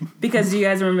 Because do you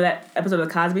guys remember that episode of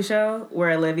The Cosby Show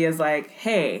where Olivia's like,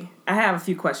 hey, I have a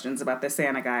few questions about this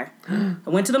Santa guy. I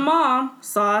went to the mall,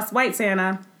 saw a white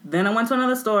Santa. Then I went to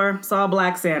another store, saw a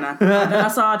black Santa. Then I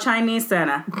saw a Chinese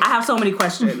Santa. I have so many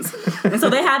questions. And so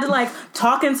they had to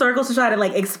talk in circles to try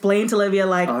to explain to Olivia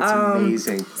that's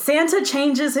amazing. Santa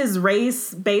changes his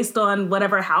race based on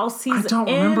whatever house he's in. I don't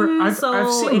remember. I've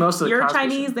seen most of the you're Cosby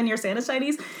Chinese, Show. then you're Santa's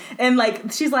Chinese. And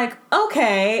she's like,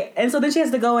 okay. And so then she has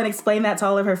to go and explain that to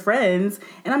all of her friends.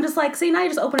 And I'm just like, see, now you're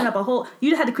just opening up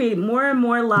you had to create more and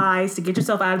more lies to get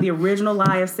yourself out of the original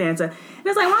lie of Santa. And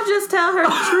it's why don't you just tell her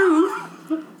the truth?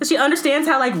 She understands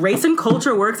how race and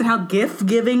culture works and how gift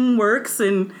giving works,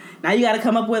 and now you got to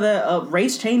come up with a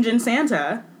race changing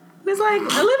Santa. And it's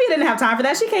Olivia didn't have time for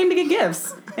that. She came to get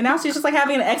gifts, and now she's just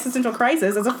having an existential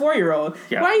crisis as a 4-year-old.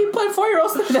 Yeah. Why are you putting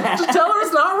 4-year-olds through that? Just tell her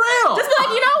it's not real. Just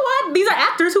be you know what? These are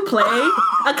actors who play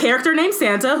a character named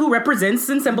Santa who represents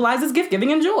and symbolizes gift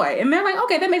giving and joy, and they're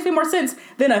okay, that makes way more sense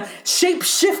than a shape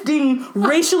shifting,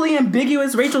 racially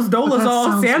ambiguous Rachel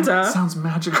Dolezal Santa. Sounds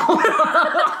magical.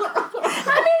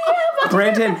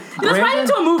 Brandon. Let's write it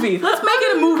into a movie. Let's make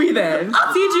it a movie then.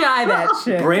 CGI that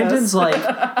shit.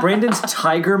 Brandon's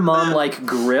tiger mom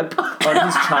grip on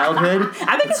his childhood.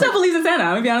 I think he still believes in Santa.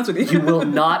 I'm gonna be honest with you. You will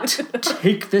not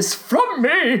take this from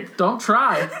me. Don't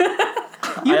try.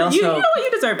 You know what?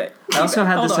 You deserve it. I also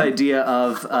had this idea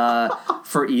of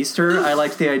for Easter. I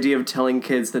liked the idea of telling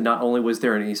kids that not only was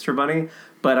there an Easter bunny,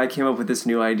 but I came up with this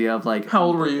new idea of How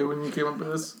old were you when you came up with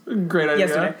this great idea?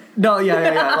 Yesterday. No,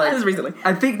 yeah. This is recently.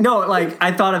 I think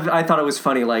I thought it was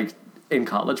funny. In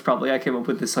college, probably I came up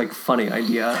with this funny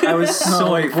idea. I was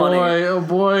so funny. Oh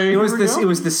boy! It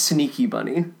was the sneaky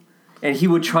bunny, and he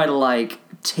would try to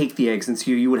take the eggs, and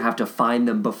so you would have to find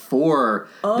them before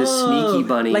the sneaky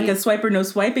bunny. Like a swiper no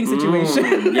swiping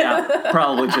situation. Yeah,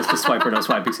 probably just a swiper no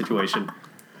swiping situation.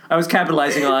 I was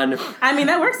capitalizing on. I mean,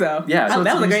 that works though. Yeah, so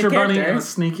that was a great Easter character. bunny and a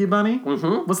sneaky bunny.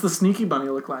 Mm-hmm. What's the sneaky bunny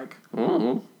look like?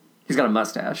 Mm-hmm. He's got a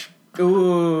mustache.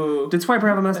 Ooh. Did Swiper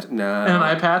have a mustache? No. And an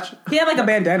eye patch? He had a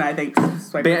bandana, I think.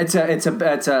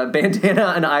 It's a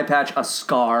bandana, an eye patch, a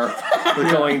scar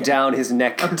going down his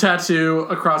neck. A tattoo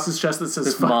across his chest that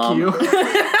says "fuck mom. you"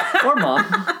 Or mom.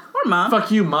 Or mom.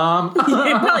 Fuck you, mom.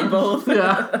 Yeah, probably both.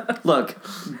 Yeah. Look,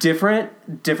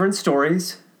 different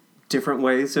stories, different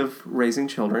ways of raising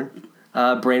children.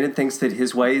 Brandon thinks that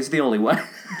his way is the only way.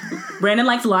 Brandon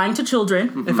likes lying to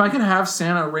children. If I could have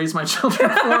Santa raise my children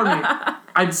for me,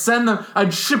 I'd send them.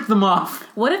 I'd ship them off.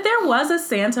 What if there was a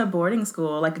Santa boarding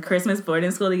school, like a Christmas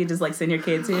boarding school that you just like send your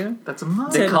kid to? That's a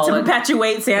movie. They call to it-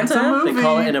 perpetuate Santa? That's a movie. They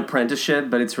call it an apprenticeship,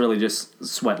 but it's really just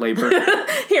sweat labor.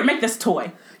 Here, make this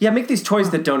toy. Yeah, make these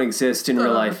toys that don't exist in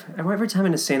real life. Every time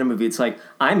in a Santa movie, it's like,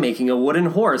 I'm making a wooden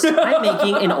horse. I'm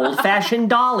making an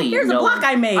old-fashioned dolly. Here's a block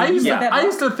I made. I used, You to, get that I block?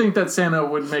 used to think that Santa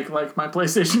would make like my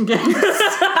PlayStation games.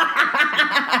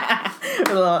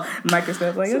 A little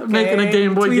microscope, like, okay. Making a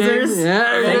Game Boy Tweezers. game. Yeah,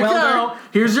 there you Well go.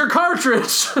 Here's your cartridge.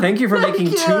 Thank you for making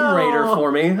you. Tomb Raider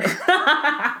for me.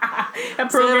 I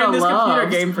programmed this computer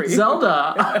game for you.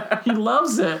 Zelda. He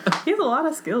loves it. He has a lot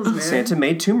of skills, man. Santa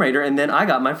made Tomb Raider, and then I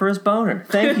got my first boner.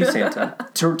 Thank you, Santa.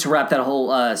 to wrap that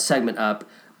whole segment up,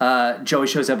 Joey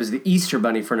shows up as the Easter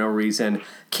Bunny for no reason.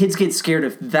 Kids get scared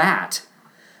of that,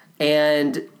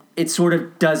 and it sort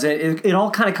of doesn't. It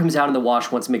all kind of comes out in the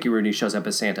wash once Mickey Rooney shows up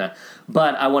as Santa.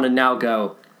 But I want to now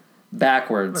go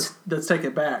backwards. Let's take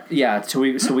it back. Yeah, so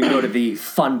we go to the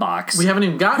fun box. We haven't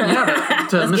even gotten yet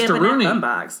to Let's get Mr. in that Rooney. fun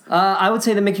box. I would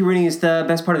say that Mickey Rooney is the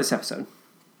best part of this episode.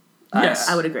 Yes.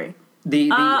 I would agree.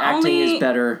 The acting only- is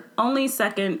better. Only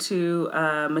second to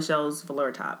Michelle's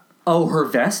velour top. Oh, her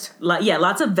vest? Yeah,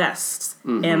 lots of vests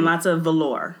and lots of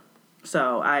velour.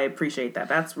 So I appreciate that.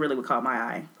 That's really what caught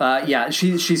my eye. Yeah,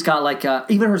 she's got like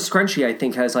even her scrunchie. I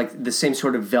think has like the same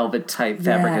sort of velvet type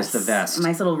fabric as the vest.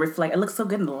 Nice little reflect. It looks so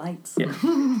good in the lights. Yeah.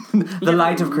 The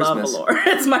light of Love Christmas. velour.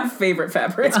 It's my favorite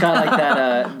fabric. It's got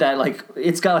like that like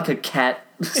it's got like a cat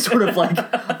sort of like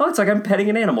it's like I'm petting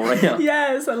an animal right now.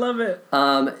 Yes, I love it.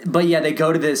 But yeah, they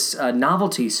go to this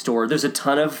novelty store. There's a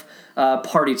ton of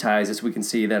party ties, as we can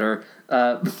see, that are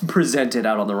presented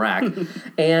out on the rack.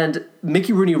 And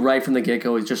Mickey Rooney, right from the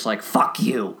get-go, is just like, fuck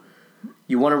you.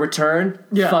 You want to return?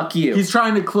 Yeah. Fuck you. He's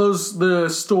trying to close the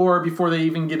store before they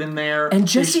even get in there. And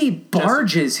Jesse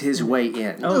barges his way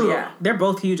in. Oh, yeah. They're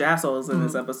both huge assholes in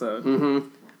this episode.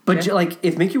 But like,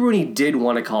 if Mickey Rooney did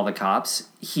want to call the cops,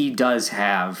 he does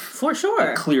have For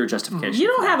sure. clear justification. You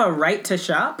don't have a right to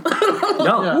shop.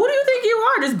 No. Yeah. Who do you think you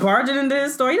are? Just barging into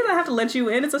his store. He doesn't have to let you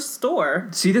in. It's a store.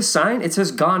 See this sign? It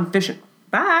says gone fishing.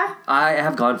 Bye. I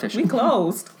have gone fishing. We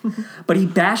closed. But he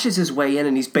bashes his way in,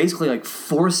 and he's basically like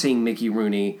forcing Mickey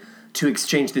Rooney to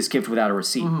exchange this gift without a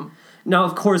receipt. Now,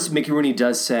 of course, Mickey Rooney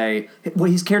does say, well,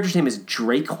 his character's name is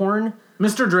Drakehorn.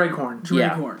 Mr. Draghorn.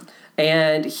 Draghorn.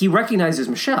 And he recognizes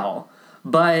Michelle,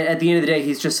 but at the end of the day,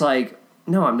 he's just like,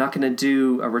 no, I'm not going to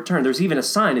do a return. There's even a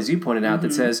sign, as you pointed out,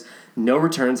 that says, no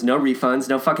returns, no refunds,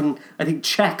 no fucking, I think,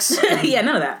 checks. Yeah,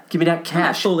 none of that. Give me that That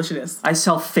cash. foolishness. I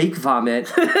sell fake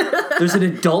vomit. There's an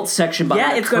adult section behind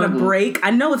Yeah, the it's going to curtain. break. I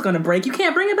know it's going to break. You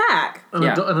can't bring it back. An,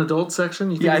 Yeah. an adult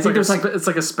section? You think Yeah, I it's think like there's it's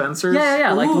like a Spencer's?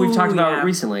 Yeah, like we've talked Ooh, about yeah.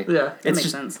 recently. Yeah. It's makes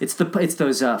just, sense. It's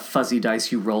those fuzzy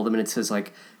dice, you roll them, and it says,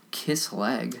 like, kiss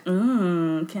leg.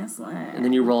 Can't slide. And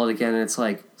then you roll it again, and it's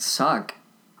like, suck.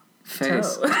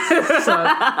 Face.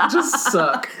 Suck. Just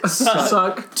suck.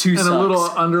 Suck. Two and sucks. a little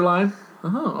underline.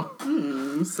 Oh.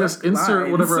 Just insert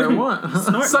lines. whatever I want.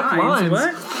 Snort Suck lines.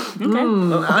 What? Okay.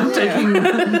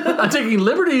 I'm taking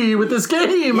liberty with this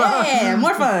game. Yeah,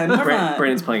 more fun. More fun.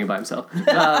 Brandon's playing it by himself.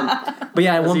 But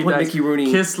yeah, at one He point, does Mickey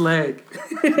Rooney... Kiss leg.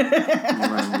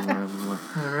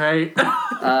 All right.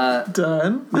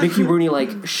 Done. Mickey Rooney,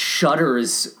 like,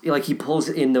 shudders, like, he pulls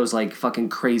in those, like, fucking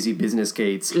crazy business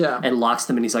gates and locks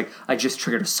them, and he's like, I just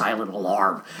triggered a silent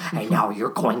alarm, and now you're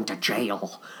going to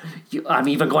jail. I'm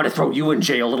even going to throw you in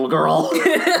jail, little girl.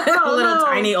 Little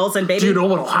tiny Olsen baby. Do you know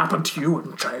what'll happen to you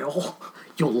in jail?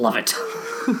 You'll love it.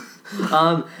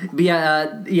 But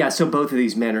yeah, so both of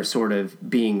these men are sort of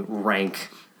being rank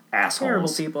assholes. Terrible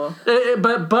people.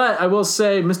 But I will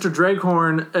say, Mr.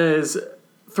 Draghorn is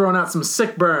throwing out some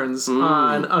sick burns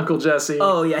on Uncle Jesse.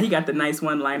 Oh, yeah, he got the nice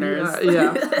one-liners.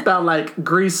 Yeah, about like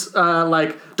grease,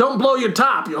 like don't blow your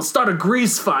top, you'll start a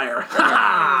grease fire.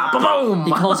 Boom!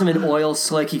 He calls him an oil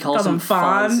slick. He calls him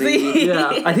Fonzie. Fonzie.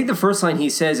 Yeah. I think the first line he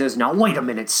says is, "Now wait a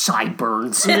minute,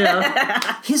 sideburns."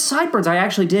 Yeah. His sideburns, I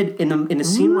actually did in the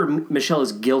scene where Michelle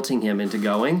is guilting him into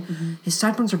going. His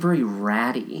sideburns are very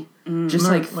ratty, just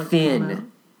like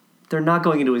thin. They're not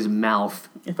going into his mouth.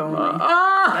 If only.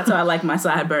 That's how I like my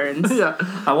sideburns. Yeah.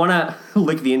 I want to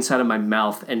lick the inside of my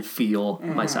mouth and feel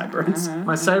my sideburns.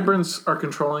 My sideburns are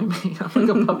controlling me. I'm like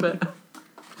a puppet.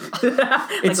 Like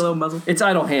a little muzzle. It's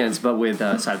idle hands, but with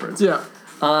sideburns. Yeah.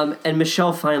 And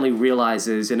Michelle finally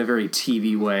realizes, in a very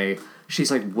TV way, she's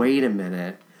like, wait a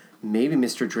minute. Maybe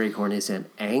Mr. Draghorn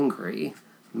isn't angry.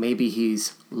 Maybe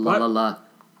he's lonely.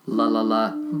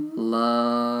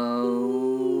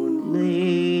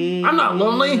 I'm not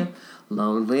lonely.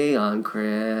 Lonely on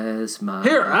Christmas.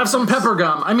 Here, have some pepper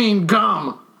gum. I mean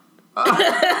gum.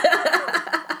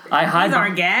 I hide. These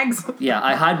aren't gags. Yeah,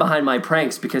 I hide behind my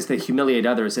pranks because they humiliate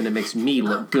others and it makes me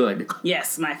look good.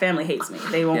 Yes, my family hates me.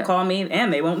 They won't call me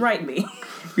and they won't write me.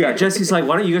 Yeah, Jesse's like,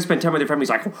 why don't you go spend time with your family? He's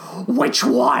like, which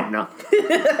one?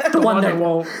 The one that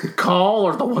won't call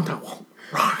or the one that won't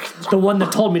write? The one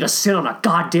that told me to sit on a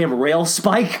goddamn rail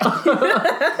spike?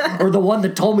 Or the one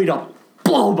that told me to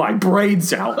blow my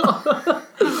brains out?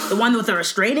 The one with the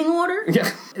restraining order?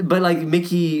 Yeah. But like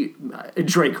Mickey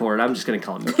Drakehorn, I'm just going to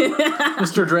call him Mickey.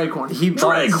 Mr.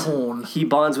 Drakehorn. He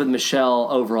bonds with Michelle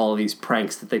over all of these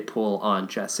pranks that they pull on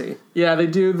Jesse. Yeah, they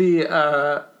do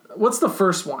the, what's the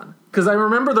first one? Because I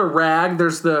remember the rag,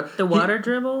 there's the water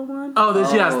dribble one? Oh,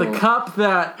 yes, the cup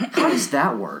that... How does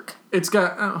that work? It's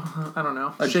got, I don't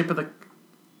know, shape of the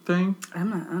thing. I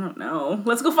don't know.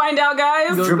 Let's go find out,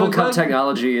 guys. Dribble cup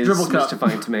technology is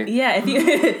mystifying to me. Yeah, if you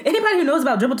anybody who knows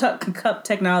about dribble cup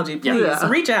technology, please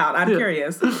reach out. I'm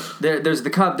curious. There's the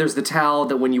cup, there's the towel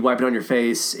that when you wipe it on your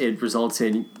face, it results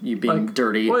in you being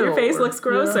dirty. Your face looks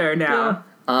grosser now. Yeah.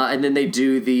 And then they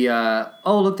do the,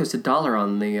 look, there's $1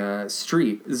 on the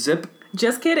street. Zip.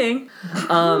 Just kidding.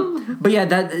 But yeah,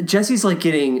 that Jesse's like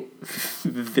getting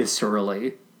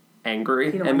viscerally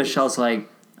angry. And Michelle's like,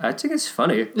 I think it's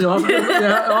funny. I'm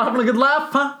having a good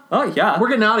laugh, huh? Oh, yeah. We're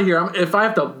getting out of here. If I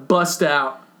have to bust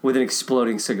out. With an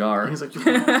exploding cigar. He's like, get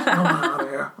out of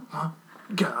here.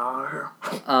 Get out of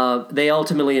here. They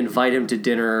ultimately invite him to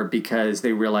dinner because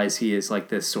they realize he is like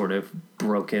this sort of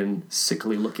broken,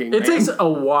 sickly looking man. It takes a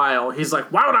while. He's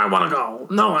like, why would I want to go?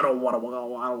 No, I don't want to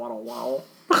go. I don't want to go.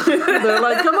 They're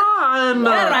like, come on.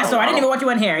 Why did I store? I didn't even want you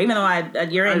in here, even though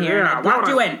you're in here. And I brought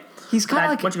you in. He's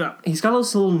got what you got? He's got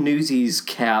this little Newsies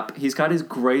cap. He's got his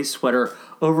gray sweater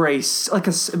over it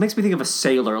makes me think of a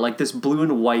sailor, like this blue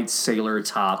and white sailor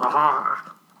top.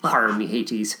 Harm me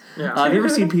haties. Yeah. Have you ever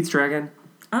seen Pete's Dragon?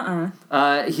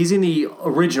 He's in the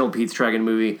original Pete's Dragon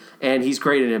movie, and he's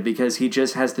great in it because he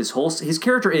just has this whole... His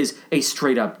character is a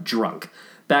straight-up drunk.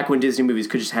 Back when Disney movies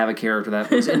could just have a character that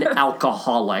was an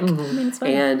alcoholic.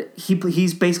 And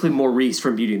he's basically Maurice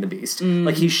from Beauty and the Beast.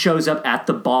 Like, he shows up at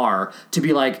the bar to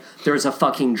be like, there's a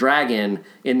fucking dragon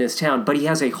in this town. But he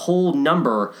has a whole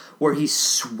number where he's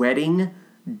sweating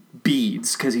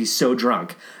beads because he's so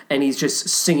drunk. And he's just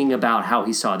singing about how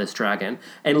he saw this dragon.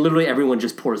 And literally everyone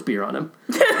just pours beer on him.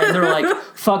 And they're like,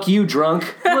 fuck you,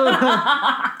 drunk.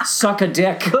 Suck a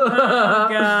dick. Oh,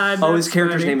 God. His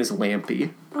character's name is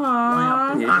Lampy.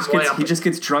 Yeah, he just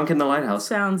gets drunk in the lighthouse.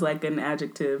 Sounds like an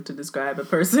adjective to describe a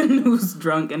person who's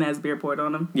drunk and has beer poured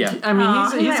on him. Yeah. I mean,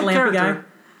 he's a Lampy character. guy.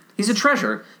 He's a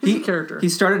treasure. He's a character. He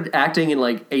started acting in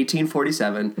like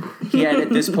 1847. He had at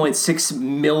this point 6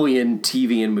 million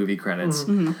TV and movie credits.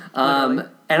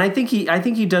 And I think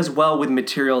he does well with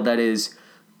material that is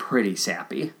pretty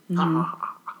sappy. So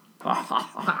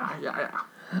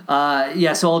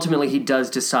ultimately he does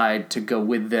decide to go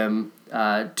with them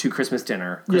to Christmas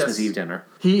Eve dinner.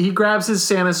 He grabs his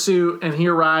Santa suit and he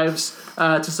arrives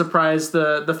to surprise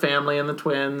the family and the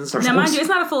twins. Now, mind you, it's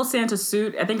not a full Santa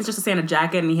suit. I think it's just a Santa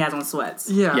jacket and he has on sweats.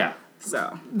 Yeah.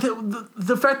 So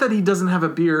the fact that he doesn't have a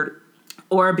beard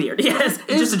or a beard, yes,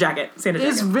 it's just a jacket, Santa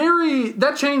jacket.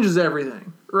 That changes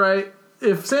everything, right?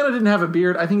 If Santa didn't have a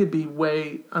beard, I think it'd be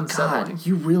way unsettling. God,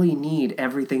 you really need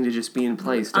everything to just be in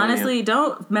place. Honestly,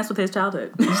 don't mess with his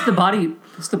childhood. This is the body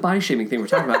shaming thing we're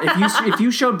talking about. If you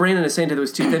showed Brandon a Santa that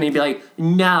was too thin, he'd be like,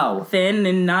 no. Thin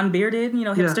and non-bearded,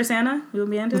 hipster Santa. You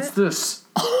would be into What's it? this?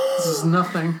 This is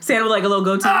nothing. Santa with like a little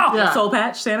goatee, soul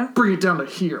patch. Santa. Bring it down to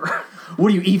here.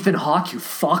 What are you, Ethan Hawke? You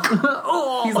fuck.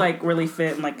 He's like really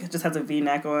fit and like just has a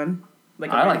V-neck on, like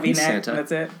I like V-neck. Santa. And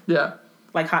that's it. Yeah.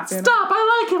 Like hot Santa. Stop!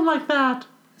 I like him like that.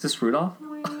 Is this Rudolph?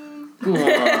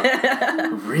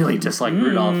 Really dislike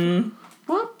Rudolph.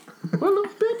 What? What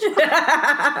little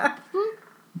bitch?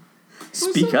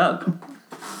 Speak up.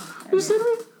 You see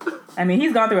me? I mean,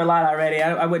 he's gone through a lot already.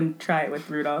 I wouldn't try it with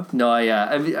Rudolph. No,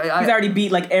 He's already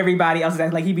beat like everybody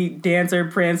else's. Like he beat Dancer,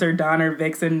 Prancer, Donner,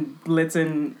 Vixen,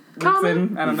 Blitzen.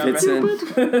 Blitzen. I don't know.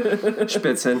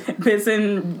 Spitzen.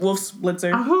 Blitzen, Wolf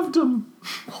Blitzer. I loved him.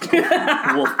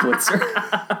 Wolf Blitzer.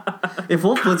 If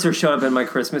Wolf Blitzer showed up in my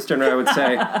Christmas dinner, I would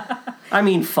say, I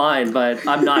mean, fine, but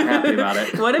I'm not happy about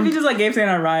it. What if he just like gave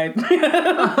Santa a ride?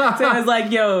 Santa's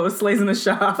like, yo, Slay's in the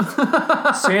shop.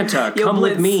 Santa, Yo, come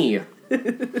Blitz. with me.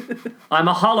 I'm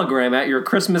a hologram at your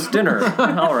Christmas dinner.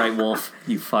 All right, Wolf,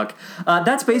 you fuck.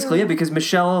 That's basically it because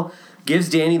Michelle gives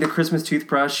Danny the Christmas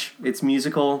toothbrush. It's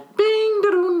musical. Bing,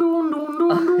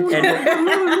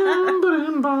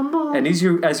 and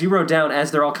as you wrote down,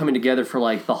 as they're all coming together for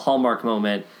like the Hallmark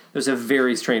moment, there's a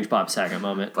very strange Bob Saget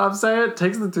moment. Bob Saget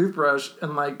takes the toothbrush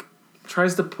and like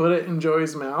tries to put it in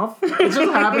Joey's mouth. It's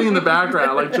just happening in the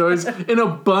background. Like Joey's in a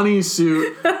bunny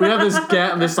suit. We have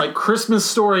this like Christmas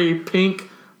Story pink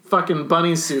fucking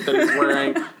bunny suit that he's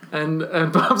wearing,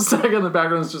 and Bob Saget in the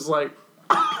background is just like.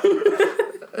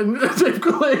 And Dave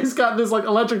Coulier got this like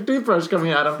electric toothbrush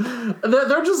coming at him.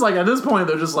 They're just like, at this point,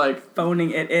 they're just like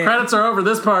phoning it in. Credits are over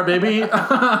this part, baby.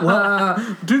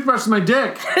 Toothbrush is my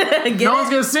dick. No one's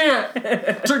gonna see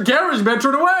it. Turn cameras, man.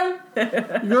 Turn away.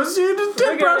 You go see the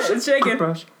toothbrush. It's shaking.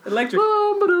 Electric.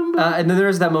 And then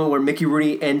there's that moment where Mickey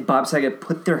Rooney and Bob Saget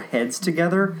put their heads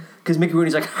together because Mickey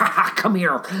Rooney's like, "Ha ha, come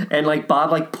here," and like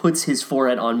Bob like puts his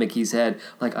forehead on Mickey's head,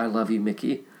 like, "I love you,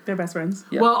 Mickey." They're best friends.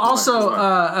 Yeah. Well,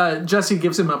 also, Jesse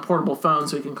gives him a portable phone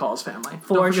so he can call his family.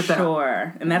 For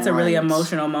sure. And that's a really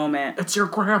emotional moment. It's your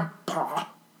grandpa.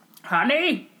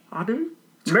 Honey.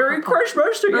 Merry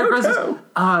Christmas to you, too.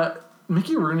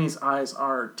 Mickey Rooney's eyes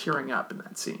are tearing up in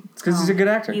that scene. It's because he's a good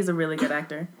actor. He's a really good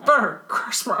actor. For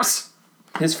Christmas.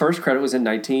 His first credit was in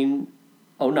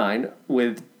 1909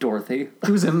 with Dorothy.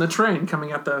 He was in the train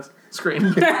coming at the screen.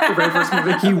 The very first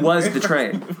movie. He was the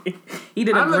train. He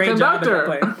did a great job in that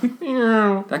play.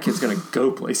 Yeah. That kid's gonna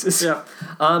go places. Yeah.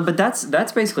 But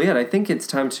that's basically it. I think it's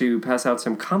time to pass out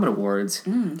some common awards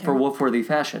for Wolf-worthy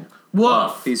fashion.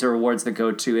 Woof. These are awards that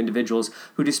go to individuals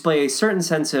who display a certain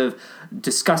sense of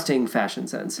disgusting fashion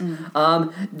sense.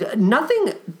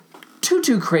 Nothing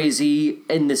too crazy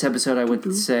in this episode, I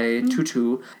would say.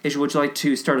 Tutu. Asia, would you like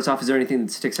to start us off? Is there anything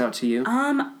that sticks out to you?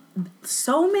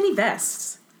 So many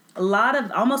vests.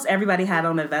 Almost everybody had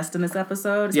on a vest in this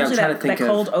episode. Especially that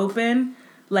cold open.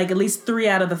 Like, at least 3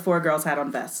 out of the 4 girls had on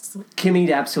vests.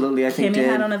 Kimmy absolutely, I think, Kimmy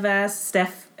had on a vest.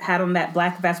 Steph had on that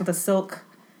black vest with a silk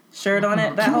shirt on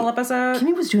it whole episode.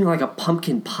 Kimmy was doing like a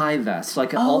pumpkin pie vest.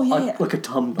 Like, like a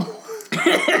tumble.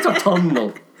 It's a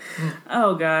tumble.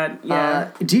 Oh, God,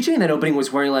 yeah. DJ in that opening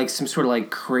was wearing, like, some sort of,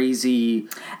 like, crazy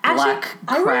black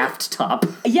craft top.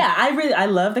 Yeah, I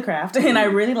love the craft, and I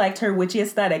really liked her witchy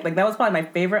aesthetic. Like, that was probably my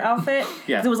favorite outfit.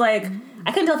 Yeah. It was, like,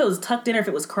 I couldn't tell if it was tucked in or if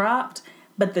it was cropped,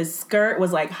 but the skirt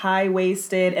was, like,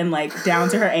 high-waisted and, like, down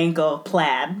to her ankle,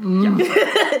 plaid. Yeah.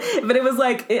 But it was,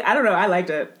 like, I don't know, I liked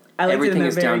it. I liked it in a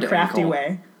very crafty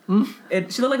way.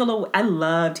 She looked like a little... I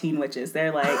love teen witches.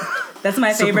 They're, like... That's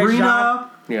my favorite genre.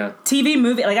 Yeah. TV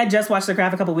movie. Like, I just watched The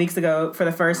Craft a couple weeks ago for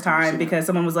the first time because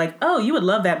someone was like, "Oh, you would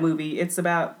love that movie. It's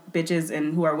about bitches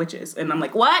and who are witches." And I'm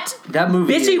like, "What? That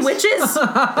movie Bitchy witches?"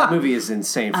 That movie is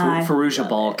insane. Farouja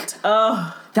Balk.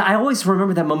 Oh. I always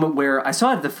remember that moment where I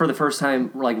saw it for the first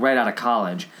time, like, right out of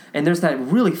college. And there's that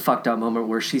really fucked up moment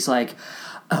where she's like,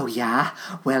 "Oh, yeah?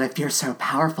 Well, if you're so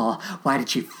powerful, why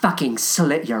did you fucking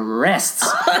slit your wrists?"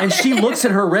 And she looks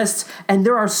at her wrists, and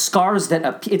there are scars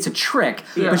that it's a trick,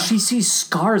 but she sees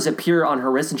scars appear on her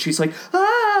wrists, and she's like,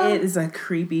 "Ah!" It is a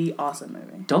creepy, awesome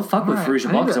movie. Don't fuck with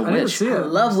Farouja Balk's a witch. I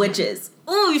love witches.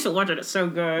 Oh, you should watch it. It's so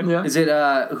good. Yeah. Is it,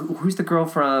 who's the girl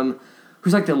from...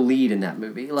 Who's, like, the lead in that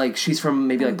movie? Like, she's from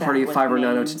maybe, like, Party of 5 or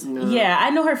 902. No. Yeah, I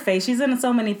know her face. She's in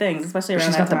so many things, especially around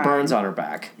that time. She's got the burns on her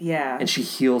back. Yeah. And she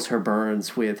heals her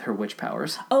burns with her witch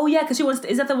powers. Oh, yeah, because she wants...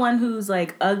 Is that the one who's,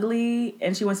 like, ugly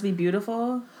and she wants to be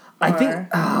beautiful? I think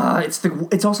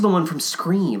it's also the one from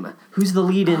Scream. Who's the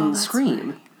lead in Scream?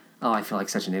 Right. Oh, I feel like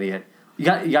such an idiot. You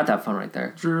got that phone right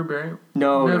there. Drew Barry.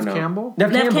 No. Campbell?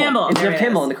 Nev Campbell. It's Nev Nev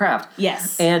Campbell in The Craft.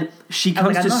 Yes. And she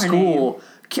comes to school...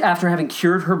 After having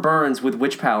cured her burns with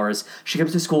witch powers, she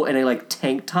comes to school in a, like,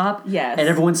 tank top. Yes. And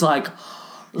everyone's like,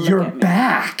 "You're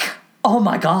back. Oh,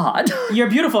 my God. You're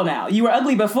beautiful now. You were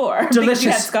ugly before because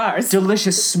you had scars."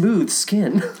 Delicious, smooth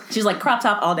skin. She's like crop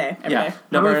top all day. Every day.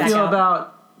 How do you feel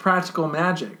about practical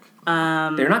magic?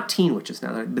 They're not teen witches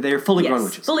now. They're fully grown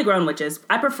witches. Fully grown witches.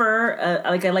 I prefer,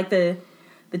 I like the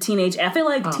teenage... I feel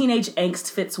like teenage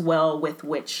angst fits well with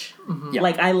witch. Mm-hmm. Yeah.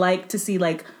 Like, I like to see,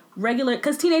 like... regular,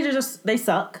 because teenagers they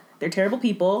suck, they're terrible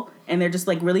people, and they're just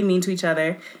like really mean to each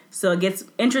other, so it gets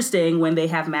interesting when they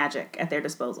have magic at their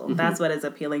disposal. Mm-hmm. That's what is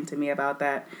appealing to me about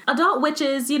that. Adult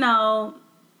witches, you know,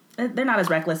 they're not as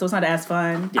reckless, so it's not as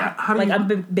fun. Yeah. I'm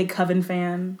a big Coven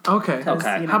fan. Okay. You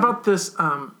know, how about this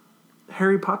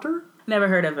Harry Potter? Never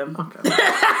heard of him. Okay.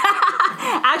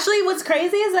 Actually, what's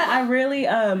crazy is that I really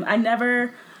I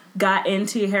never got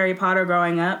into Harry Potter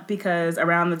growing up because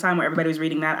around the time where everybody was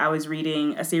reading that, I was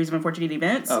reading A Series of Unfortunate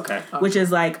Events. Okay. Which is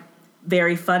like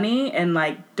very funny and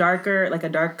like darker, like a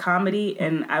dark comedy.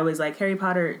 And I was like, Harry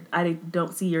Potter, I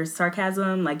don't see your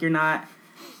sarcasm. Like, you're not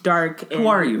dark. Who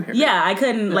are you, Harry? Yeah, I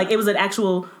couldn't, like, it was an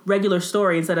actual regular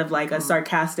story instead of like a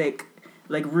sarcastic,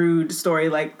 like rude story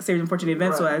like Series of Unfortunate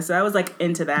Events was. So I was like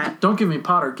into that. Don't give me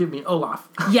Potter, give me Olaf.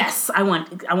 Yes, I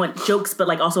want jokes, but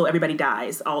like also everybody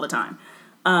dies all the time.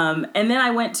 And then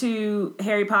I went to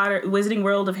Harry Potter, Wizarding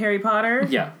World of Harry Potter.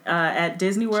 Yeah. At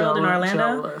Disney World in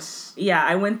Orlando. Jealous. Yeah,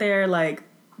 I went there like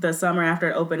the summer after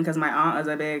it opened because my aunt was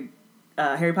a big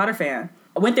Harry Potter fan.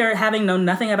 I went there having known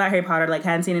nothing about Harry Potter, like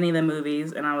hadn't seen any of the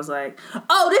movies, and I was like,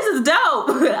 "Oh, this is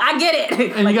dope! I get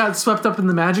it." And you got swept up in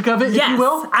the magic of it, if you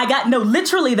will. I got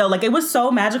literally though, like it was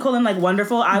so magical and like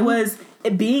wonderful. I was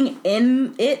being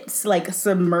in it, like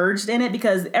submerged in it,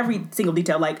 because every single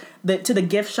detail, like to the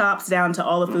gift shops down to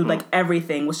all the food, like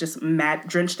everything was just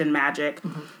drenched in magic,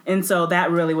 and so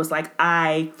that really was like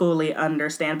I fully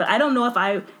understand. But I don't know if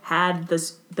I had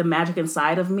the magic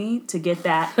inside of me to get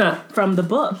that from the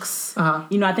books.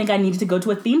 You know, I think I needed to go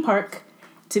to a theme park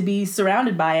to be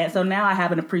surrounded by it. So now I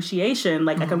have an appreciation.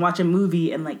 Like I can watch a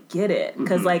movie and like get it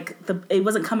because like it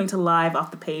wasn't coming to life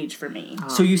off the page for me.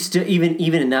 So you still even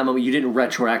in that moment you didn't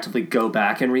retroactively go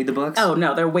back and read the books? Oh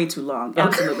no, they're way too long.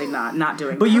 Absolutely not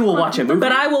doing. But that. you will watch a movie.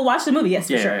 But I will watch the movie. Yes,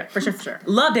 Yeah. for sure.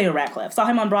 Love Daniel Radcliffe. Saw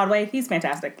him on Broadway. He's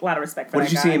fantastic. A lot of respect for What that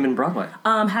did you guy. see him in Broadway?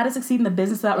 How to Succeed in the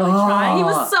Business Without Really Trying. He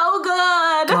was so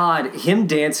good. God, him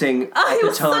dancing. He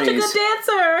was such a good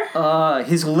dancer.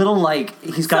 His little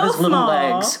he's got So his little small.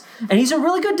 legs, and he's a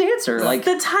really good dancer. Like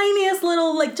The tiniest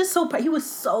little, like, just so... He was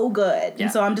so good. Yeah.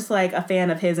 And so I'm just, like, a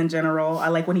fan of his in general. I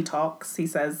like when he talks. He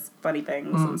says funny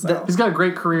things. And so. He's got a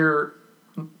great career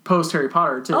post Harry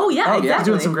Potter, too. Oh, yeah, exactly. He's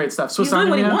doing some great stuff. He's doing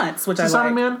what he wants, which I Swiss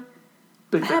Army like. Man?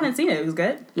 Big I fan. haven't seen it. It was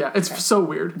good. Yeah, it's so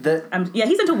weird. Yeah,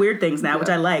 he's into weird things now, which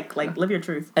I like. Like, live your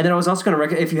truth. and then I was also going to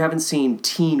recommend, if you haven't seen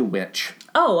Teen Witch,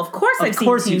 Oh, of course I've seen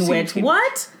course Teen you've seen Witch. Teen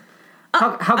What?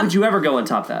 how could you ever go on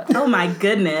top that? Oh, my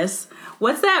goodness.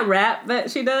 What's that rap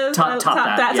that she does? Top that.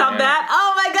 Top Yeah. that.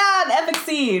 Oh, my God. Epic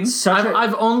scene.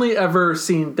 I've only ever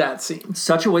seen that scene.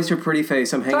 Such a waste of pretty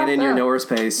face. I'm hanging in your that. nowhere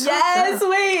space. Yes,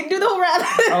 wait. Do the whole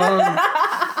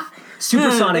rap.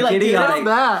 Supersonic, Like, idiotic.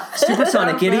 That.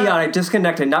 Supersonic, idiotic,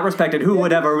 disconnected, not respected. Who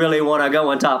would ever really want to go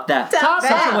on top that? Top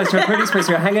Such that. a waste of pretty space.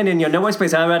 You're hanging in your nowhere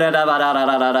space. Top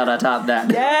that.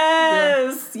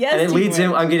 Yes. Yes. And it Teen leads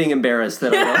him. Witch. I'm getting embarrassed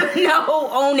that I won't. No,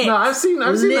 own it. No, I've seen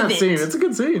Live that it. scene. It's a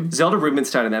good scene. Zelda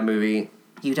Rubinstein in that movie.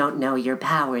 You don't know your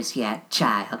powers yet,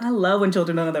 child. I love when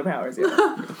children don't know their powers.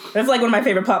 Yeah. That's like one of my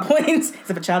favorite plot points.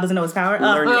 Is if a child doesn't know his power.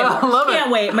 Learn your I love it.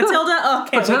 Can't wait. Matilda. Oh,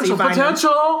 can't wait till you find them.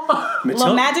 Potential.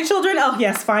 Little magic children. Oh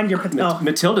yes, find your Matilda.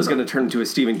 Matilda's going to turn into a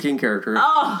Stephen King character.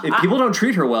 Oh, if people don't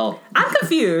treat her well. I'm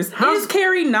confused. Is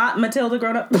Carrie not Matilda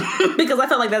grown up? Because I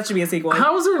felt like that should be a sequel.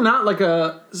 How is there not like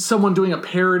someone doing a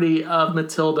parody of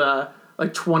Matilda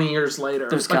like 20 years later?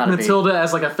 There's like gotta be. Matilda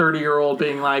as like a 30-year-old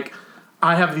being like,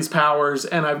 I have these powers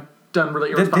and I've done really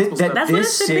irresponsible stuff. That's what it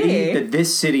should be. That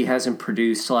this city hasn't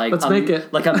produced like Let's make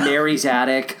it. like a Mary's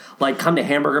Attic, like come to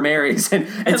Hamburger Mary's, and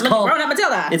it's called Grown up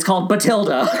Matilda. It's called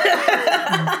Matilda.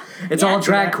 It's all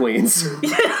drag queens.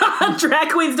 Drag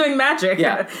queens doing magic.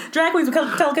 Yeah. Drag queens with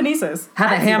telekinesis.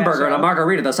 Have a hamburger and a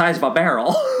margarita the size of a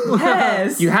barrel.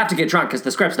 Yes. You have to get drunk because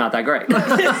the script's not that great.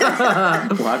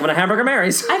 Welcome to Hamburger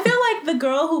Mary's. I feel like the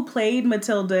girl who played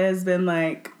Matilda has been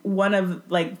like one of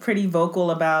like pretty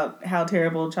vocal about how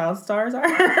terrible child stars are,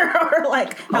 or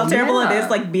like how terrible it is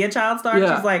like be a child star.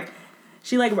 Yeah.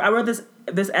 She I wrote this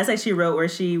essay she wrote where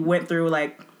she went through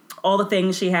like all the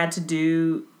things she had to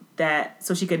do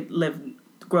so she could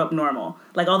grow up normal,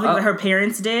 like all the things that her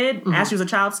parents did as she was a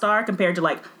child star compared to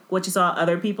like what she saw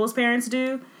other people's parents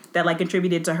do. That like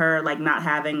contributed to her like not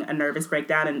having a nervous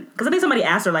breakdown, and because I think somebody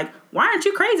asked her like, "Why aren't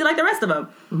you crazy like the rest of them?"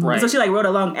 Right. And so she like wrote a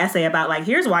long essay about like,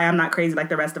 "Here's why I'm not crazy like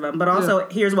the rest of them, but also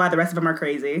here's why the rest of them are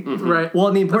crazy." Right. Well,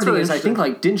 and the important thing really is, I think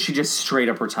interesting. like didn't she just straight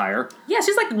up retire? Yeah,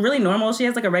 she's like really normal. She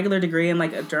has like a regular degree in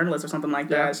like a journalist or something like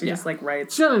that. She just like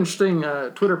writes. She had an interesting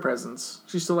Twitter presence.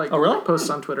 She still like really? posts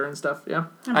on Twitter and stuff. Yeah.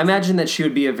 I imagine that she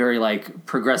would be a very like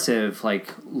progressive,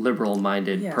 like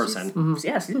liberal-minded person.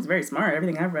 Yeah, she seems very smart.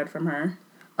 Everything I've read from her.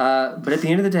 But at the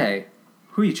end of the day,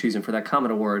 who are you choosing for that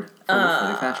Comet Award for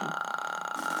athletic fashion?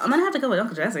 I'm gonna have to go with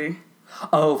Uncle Jesse.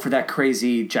 Oh, for that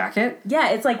crazy jacket?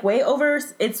 Yeah, it's like way over.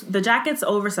 The jacket's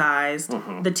oversized.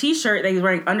 The T-shirt that he's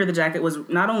wearing under the jacket was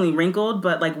not only wrinkled,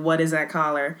 but like what is that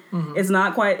collar? It's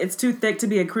not quite. It's too thick to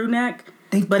be a crew neck.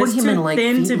 They but put it's him too in like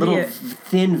thin to little be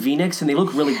thin V-necks, and they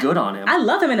look really good on him. I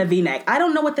love him in a V-neck. I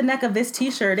don't know what the neck of this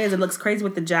T-shirt is. It looks crazy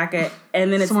with the jacket,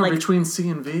 and then it's Somewhere like between C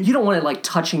and V. You don't want it like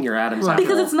touching your atoms. Right. after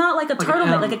because all. it's not like a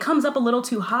turtleneck. M. Like it comes up a little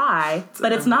too high,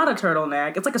 but it's not a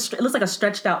turtleneck. It's like it looks like a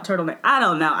stretched out turtleneck. I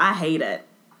don't know. I hate it.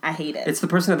 It's the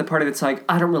person at the party that's like,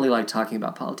 I don't really like talking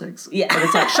about politics. Yeah. And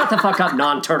it's like, shut the fuck up,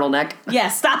 non-turtleneck. Yeah,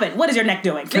 stop it. What is your neck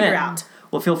doing? Figure Yeah. out.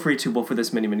 Well, feel free to woof with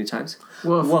us many, many times.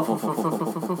 Woof. Woof, woof, woof, woof,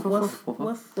 woof, woof, woof, woof,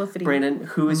 woof. Woofity. Brandon,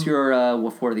 who is your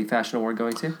woof-worthy fashion award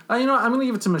going to? You know what? I'm going to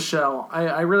give it to Michelle.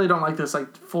 I really don't like this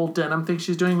like full denim thing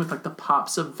she's doing with like the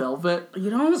pops of velvet. You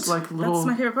don't? It's like little, that's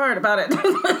my favorite part about it.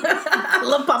 I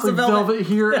love pops of velvet.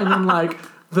 here, and then like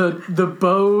the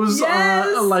bows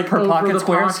like her over pocket the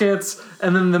squares. Pockets,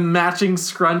 and then the matching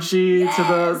scrunchie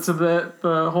to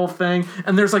the whole thing.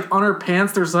 And there's like on her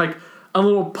pants, there's like a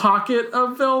little pocket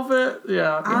of velvet.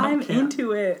 Yeah, I'm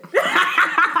into it.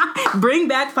 Bring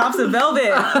back pops of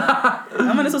velvet.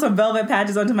 I'm gonna sew some velvet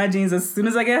patches onto my jeans as soon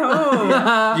as I get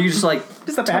home. You just like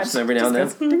Just a touch patch. them every now and then.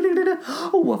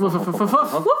 Woof, woof, woof, woof,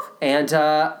 woof, woof. And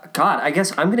God, I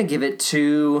guess I'm gonna give it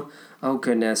to. Oh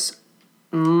goodness.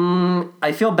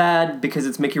 I feel bad because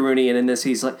it's Mickey Rooney, and in this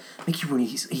he's like Mickey Rooney.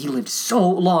 He lived so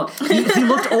long. He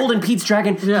looked old in Pete's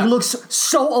Dragon. Yeah. He looks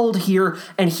so old here,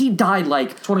 and he died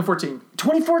like 2014.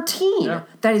 2014. Yeah.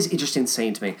 That is just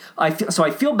insane to me. I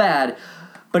feel bad,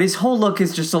 but his whole look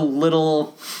is just a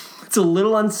little. It's a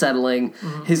little unsettling.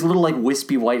 Mm-hmm. His little like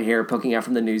wispy white hair poking out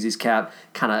from the Newsies cap.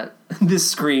 Kind of.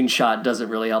 This screenshot doesn't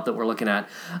really help that we're looking at.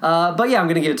 But yeah, I'm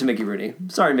gonna give it to Mickey Rooney.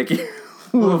 Sorry, Mickey.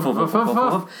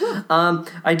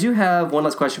 I do have one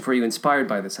last question for you inspired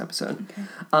by this episode. Okay.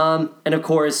 And of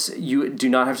course, you do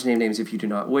not have to name names if you do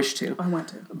not wish to. I want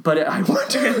to. But I want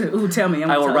to. Ooh, tell me.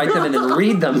 I will write them and then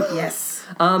read them. Yes.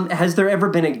 Has there ever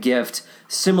been a gift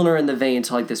similar in the vein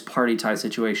to like this party tie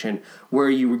situation where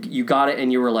you got it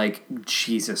and you were like,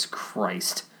 Jesus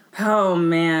Christ? Oh,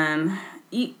 man.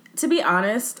 To be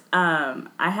honest, I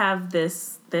have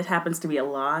this that happens to be a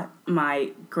lot.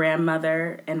 My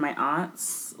grandmother and my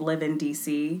aunts live in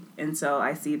D.C., and so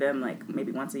I see them like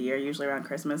maybe once a year, usually around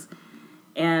Christmas.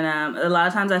 And a lot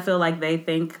of times I feel like they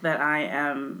think that I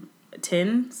am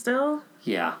 10 still.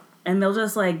 Yeah. And they'll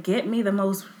just like get me the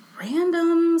most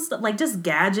random stuff, like just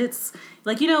gadgets.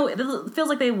 Like, you know, it feels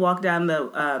like they walk down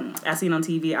the As Seen on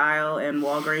TV aisle in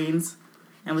Walgreens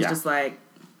and was just like,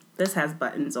 this has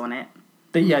buttons on it.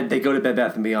 They go to Bed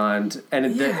Bath & Beyond,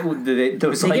 and they like,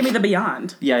 give me the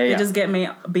Beyond. Yeah. They just get me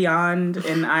Beyond,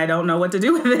 and I don't know what to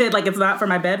do with it. Like, it's not for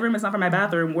my bedroom, it's not for my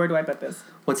bathroom. Where do I put this?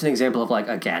 What's an example of, like,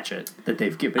 a gadget that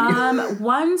they've given you?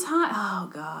 One time,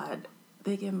 oh, God.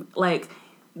 They give me, like,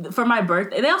 for my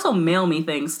birthday, they also mail me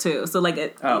things, too. So,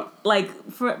 like,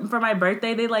 for my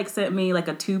birthday, they, like, sent me, like,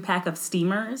 a 2-pack of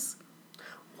steamers.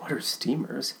 What are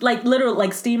steamers? Like, literal,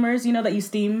 like, steamers, you know, that you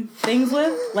steam things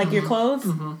with? Like, your clothes?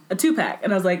 Mm-hmm. A 2-pack.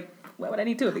 And I was like, why would I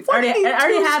need 2 of these? I already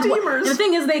had steamers. One. The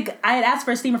thing is, I had asked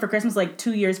for a steamer for Christmas, like,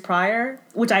 2 years prior,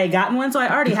 which I had gotten one, so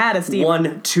I already had a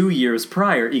steamer. 2 years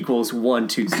prior equals 2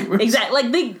 steamers. Exactly.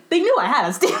 Like, they knew I had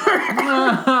a steamer.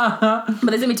 But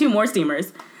they sent me 2 more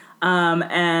steamers. I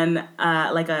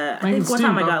think one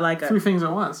time I got, like, 3 things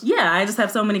at once. Yeah, I just have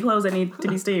so many clothes that need to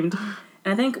be steamed.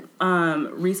 And I think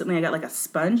recently I got like a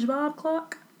SpongeBob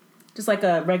clock. Just like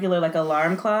a regular like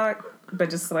alarm clock, but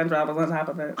just SpongeBob was on top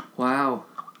of it. Wow.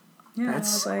 Yeah,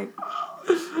 That's... I was like...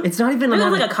 It's not even... It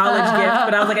was like a college gift,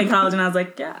 but I was like in college and I was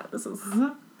like, yeah, this is...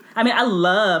 I mean, I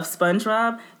love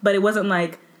SpongeBob, but it wasn't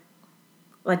like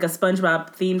a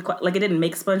SpongeBob themed... Like it didn't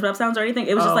make SpongeBob sounds or anything.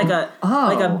 It was just like a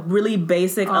really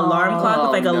basic alarm clock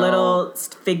with like a little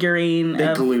figurine.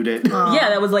 They glued it. Yeah,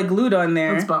 that was like glued on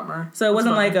there. That's bummer. So it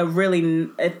wasn't like a really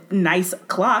nice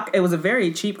clock. It was a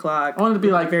very cheap clock. I wanted to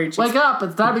be like, very cheap. Wake up,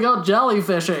 it's time to go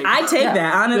jellyfishing. I take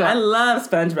that. Honestly, Yeah. I love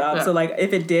SpongeBob. Yeah. So like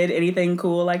if it did anything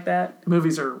cool like that.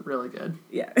 Movies are really good.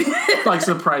 Yeah. Like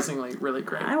surprisingly really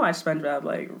great. I watch SpongeBob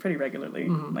like pretty regularly,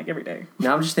 like every day.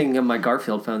 Now I'm just thinking of my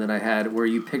Garfield phone that I had where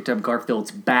you picked up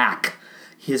Garfield's back.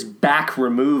 His back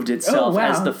removed itself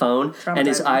as the phone, and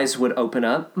his eyes would open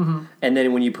up, and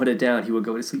then when you put it down, he would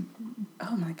go to sleep.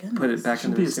 Oh my goodness. Put it back in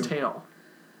Should the be his tail.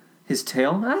 His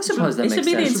tail? I suppose that It makes should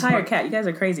be sense. the entire cat. You guys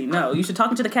are crazy. No, you should talk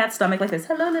into the cat's stomach like this.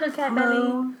 Hello, little cat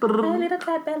belly. Hello, little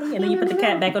cat belly. And then you put the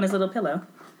cat back on his little pillow.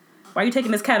 Why are you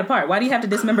taking this cat apart? Why do you have to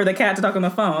dismember the cat to talk on the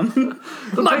phone?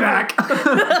 My back!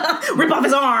 Rip off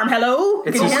his arm. Hello?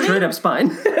 It's his straight up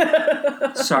spine.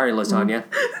 Sorry, lasagna.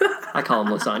 I call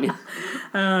him lasagna.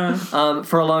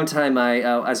 For a long time, I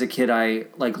as a kid, I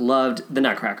like loved the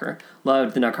Nutcracker.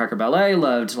 Loved the Nutcracker Ballet.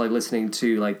 Loved like listening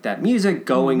to like that music,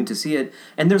 going to see it.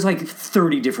 And there's like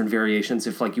 30 different variations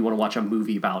if like you want to watch a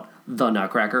movie about the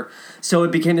Nutcracker. So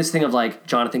it became this thing of like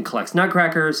Jonathan collects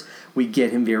Nutcrackers. We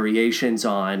get him variations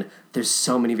on. There's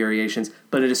so many variations,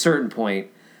 but at a certain point,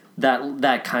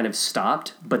 that kind of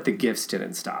stopped, but the gifts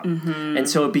didn't stop. And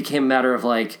so it became a matter of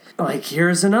like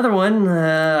here's another one.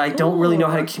 I don't really know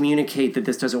how to communicate that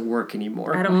this doesn't work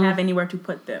anymore. I don't have anywhere to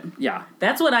put them. Yeah.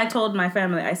 That's what I told my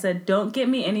family. I said, don't get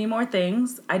me any more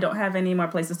things. I don't have any more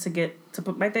places to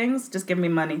put my things. Just give me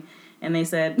money. And they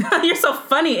said, "You're so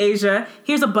funny, Aasia.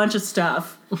 Here's a bunch of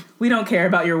stuff. We don't care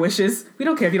about your wishes. We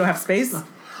don't care if you don't have space.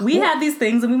 We have these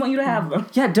things and we want you to have them."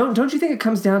 Yeah, don't you think it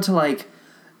comes down to like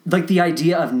the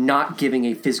idea of not giving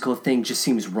a physical thing just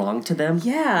seems wrong to them?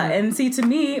 Yeah, and see, to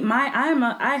me,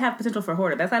 I have potential for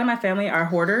hoarder. That side of my family are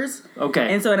hoarders.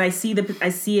 Okay. And so, and I see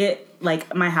it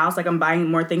like my house, like I'm buying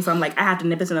more things. So I'm like, I have to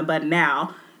nip this in the bud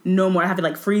now. No more. I have to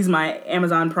like freeze my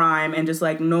Amazon Prime and just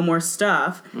like no more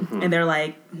stuff. Mm-hmm. And they're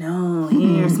like, "No,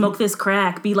 here, smoke this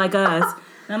crack, be like us."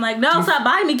 And I'm like, "No, stop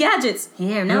buying me gadgets.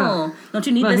 Here, no. Yeah. Don't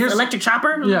you need this electric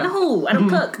chopper?" Yeah. No, I don't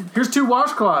cook. Here's 2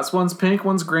 washcloths. One's pink,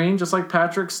 one's green, just like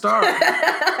Patrick Star.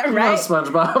 Right?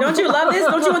 SpongeBob. Don't you love this?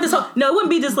 Don't you want this whole... No, it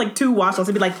wouldn't be just like 2 washcloths.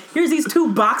 It'd be like, here's these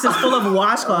 2 boxes full of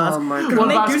washcloths. Oh my God. When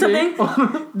they do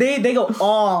something, they go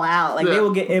all out. Like, they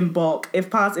will get in bulk.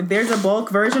 If possible, if there's a bulk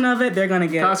version of it, they're going to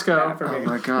get Costco. For me. Oh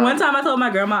my God. One time I told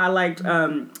my grandma I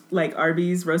liked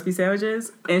Arby's roast beef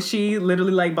sandwiches, and she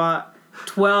literally like bought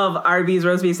 12 Arby's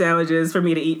roast beef sandwiches for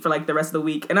me to eat for like the rest of the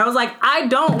week. And I was like, I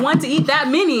don't want to eat that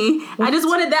many. I just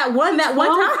wanted that one time.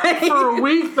 For a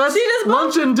week? That's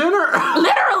lunch and dinner.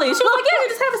 Literally. She was like, yeah, you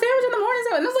just have a sandwich in the morning.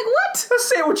 And I was like, what? A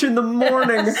sandwich in the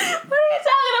morning. What are you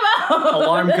talking about?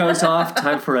 Alarm goes off.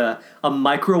 Time for a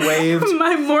microwave.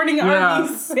 My morning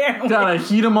Arby's sandwich. Gotta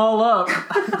heat them all up.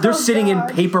 They're sitting in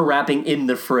paper wrapping in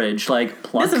the fridge. Like,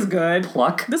 pluck. This is good.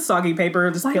 Pluck. This soggy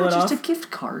paper, just peel it off. Why not just a gift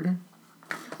card?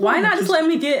 Why not just let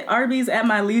me get Arby's at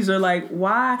my leisure? Like,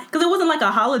 why? Because it wasn't like a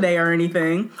holiday or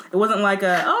anything. It wasn't like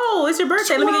it's your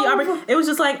birthday, let me get you Arby's. It was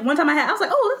just like, one time I was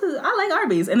like, I like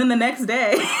Arby's. And then the next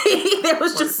day, there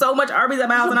was just so much Arby's at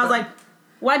my house. And I was like,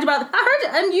 why'd you buy I heard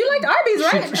you, and you liked Arby's,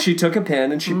 right? She took a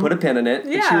pen and she put a pin in it.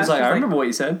 Yeah, and she was like, I remember what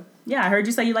you said. Yeah, I heard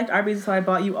you say you liked Arby's, so I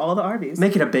bought you all the Arby's.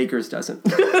 Make it a baker's dozen.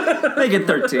 Make it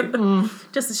 13.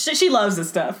 Just she loves this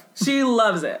stuff. She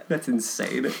loves it. That's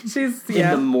insane. She's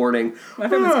in the morning. My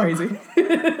family's crazy.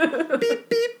 Beep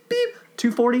beep beep.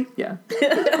 240. Yeah.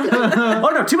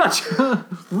 Oh no, too much. Oh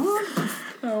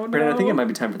no. Brandon, I think it might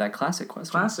be time for that classic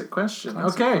question. Classic question.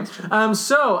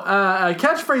 So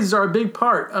catchphrases are a big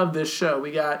part of this show.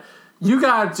 We got. You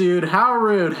got, dude. How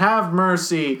rude. Have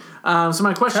mercy. So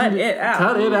my question. Cut it out.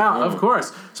 Cut it out. Of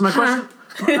course. So my question.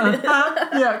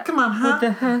 Yeah, come on. What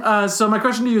the heck? So my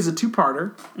question to you is a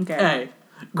 2-parter. Okay. A,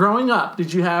 growing up,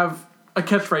 did you have a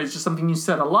catchphrase, just something you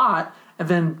said a lot? And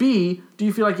then B, do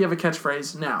you feel like you have a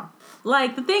catchphrase now?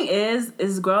 Like, the thing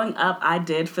is growing up, I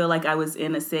did feel like I was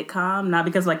in a sitcom. Not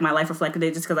because, like, my life reflected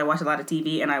it, just because I watched a lot of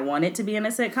TV and I wanted to be in a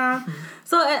sitcom.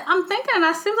 So I'm thinking,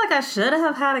 it seems like I should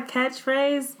have had a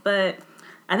catchphrase, but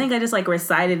I think I just, like,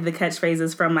 recited the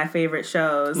catchphrases from my favorite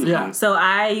shows. Yeah. So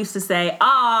I used to say,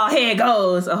 "Oh, here it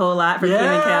goes," a whole lot for Keegan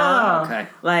and Kel. Okay.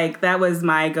 Like, that was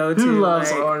my go-to. Who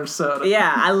loves like, orange soda?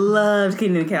 Yeah, I loved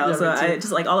Keegan and Kel. Yeah, So me too. I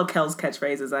just, like, all of Kel's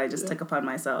catchphrases I just took upon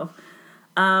myself.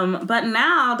 But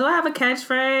now, do I have a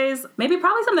catchphrase? Maybe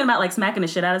probably something about, like, smacking the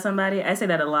shit out of somebody. I say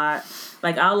that a lot.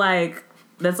 Like, I'll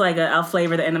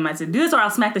flavor the end of my do this or I'll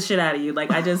smack the shit out of you.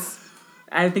 Like,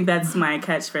 I think that's my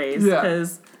catchphrase. Yeah.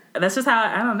 Because that's just how,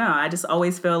 I don't know. I just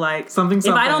always feel like Something. if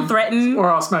I don't threaten,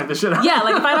 or I'll smack the shit out. yeah,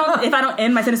 like if I don't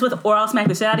end my sentence with "or I'll smack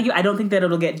the shit out of you," I don't think that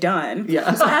it'll get done.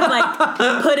 Yeah. So I have to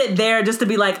like put it there just to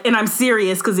be like, and I'm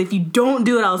serious because if you don't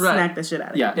do it, I'll smack the shit out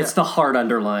of you. Yeah, it's the hard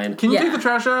underline. Can you take the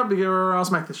trash out? Or I'll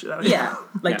smack the shit out of you. Yeah,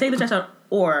 like take the trash out,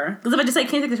 or because if I just say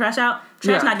can't take the trash out,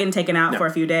 trash not getting taken out for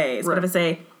a few days. Right. But if I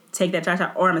say take that trash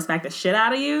out, or I'm gonna smack the shit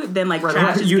out of you, then like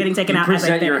trash is getting taken out. You as I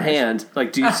present your finish. hand.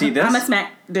 Like, do you see this? I'm gonna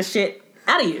smack the shit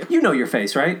out of you. You know your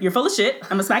face, right? You're full of shit. I'm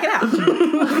gonna smack it out.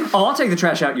 Oh, I'll take the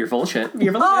trash out. You're full of shit.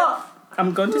 You're full of shit.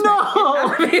 I'm going to smack it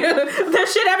out of you.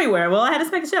 There's shit everywhere. Well, I had to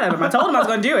smack the shit out of him. I told him I was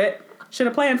going to do it. Should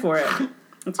have planned for it.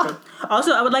 That's good.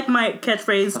 Also, I would like my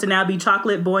catchphrase to now be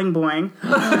chocolate boing boing,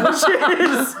 which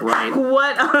is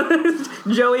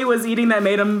what Joey was eating that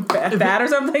made him fat or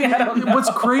something. I don't know. What's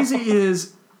crazy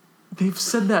is they've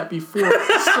said that before.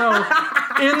 So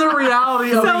in the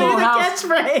reality of Full House,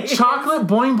 catchphrase. chocolate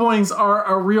boing boings are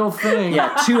a real thing.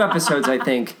 Yeah, 2 episodes, I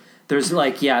think. There's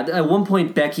like, at one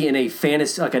point, Becky in a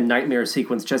fantasy, like a nightmare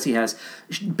sequence, Jesse has,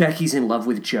 Becky's in love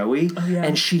with Joey,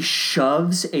 and she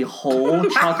shoves a whole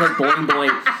chocolate boing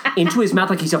boing into his mouth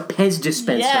like he's a Pez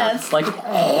dispenser. Yes. Like,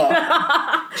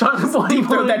 Chocolate boing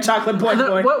Throw boing. that chocolate boing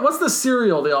boing. What's the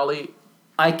cereal they all eat?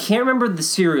 I can't remember the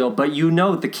cereal, but you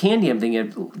know the candy I'm thinking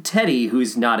of. Teddy,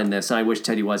 who's not in this, and I wish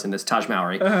Teddy was in this, Taj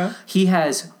Mowry, he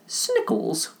has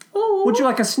Snickles. Ooh. Would you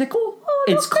like a Snickle?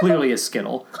 It's clearly a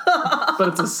Skittle.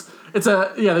 But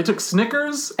they took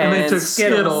Snickers and they took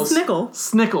Skittles. Snickle.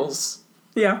 Snickles.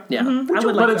 Yeah. Yeah. I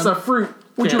would like But it's them. a fruit.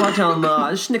 Would you like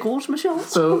Snickles, Michelle?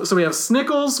 So we have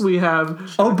Snickles, we have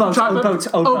Oatboats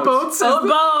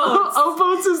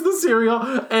is the cereal,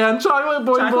 and chocolate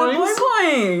boing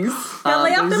boings. Gotta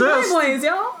lay off them boing boings,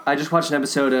 y'all. I just watched an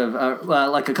episode of,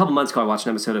 like a couple months ago, I watched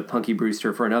an episode of Punky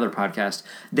Brewster for another podcast.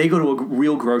 They go to a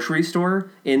real grocery store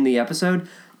in the episode.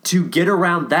 To get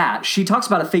around that, she talks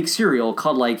about a fake cereal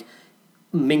called, like,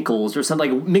 Minkles or something,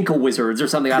 like Minkle Wizards or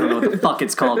something. I don't know what the fuck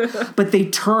it's called. But they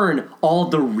turn all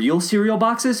the real cereal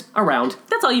boxes around.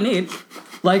 That's all you need.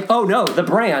 Like, oh no, the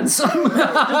brands. Just look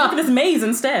at this maze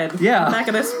instead. Yeah. Back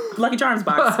of this Lucky Charms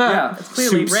box. Yeah. It's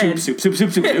clearly red. Soup.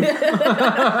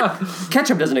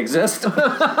 Ketchup doesn't exist.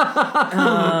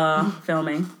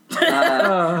 Filming.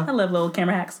 I love little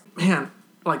camera hacks. Man,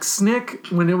 like Snick,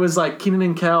 when it was like Keenan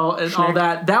and Kel and all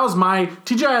that was my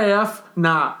TGIF.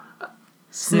 Nah.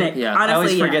 Snick. Yeah, honestly, I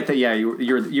always forget that. Yeah, you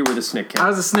were the Snick kid. I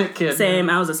was a Snick kid. Same.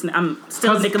 Man. I'm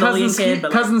still a Nickelodeon kid.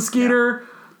 But Cousin Skeeter. Yeah.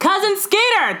 Cousin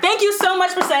Skeeter. Thank you so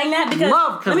much for saying that. Because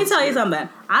Love let me Cousin tell you something.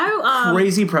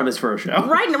 Crazy premise for a show.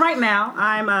 Right now,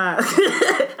 I'm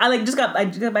I just got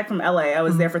back from LA. I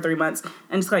was there for 3 months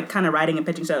and just like kind of writing and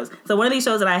pitching shows. So one of these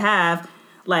shows that I have,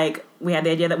 like, we had the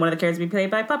idea that one of the characters would be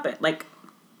played by a puppet, like.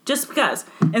 Just because.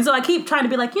 And so I keep trying to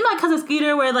be like, like Cousin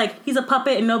Skeeter, where like he's a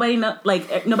puppet and nobody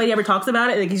ever talks about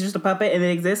it. Like he's just a puppet and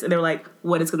it exists. And they're like,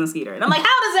 what is Cousin Skeeter? And I'm like,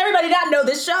 how does everybody not know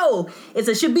this show? It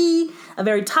should be a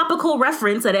very topical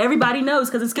reference that everybody knows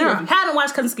Cousin Skeeter. Yeah. If you haven't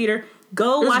watched Cousin Skeeter,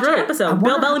 go watch great. the episode.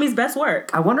 Bill Bellamy's best work.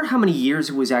 I wonder how many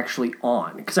years it was actually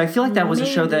on, because I feel like that was a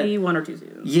show that Maybe 1 or 2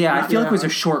 seasons. Yeah, I feel like it was a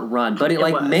short run, but it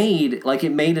made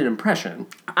an impression.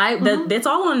 It's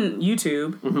all on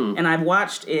YouTube, and I've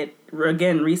watched it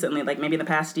again recently, like maybe in the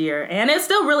past year, and it's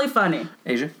still really funny.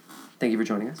 Aasia, thank you for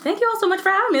joining us. Thank you all so much for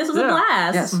having me. This was a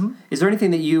blast. Yes. Is there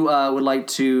anything that you would like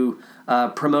to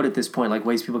promote at this point, like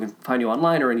ways people can find you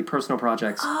online or any personal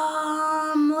projects?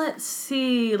 Let's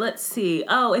see.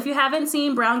 Oh, if you haven't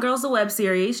seen Brown Girls, the web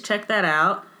series, check that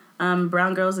out.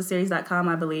 browngirlstheseries.com,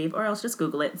 I believe, or else just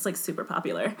Google it. It's like super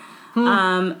popular.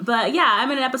 But yeah,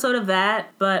 I'm in an episode of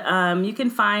that. But you can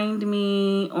find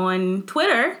me on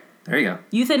Twitter. There you go.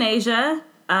 Euthanasia.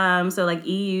 So like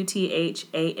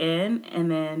EUTHAN,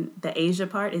 and then the Asia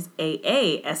part is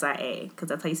AASIA, because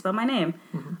that's how you spell my name.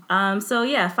 So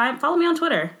yeah, follow me on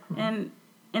Twitter and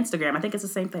Instagram. I think it's the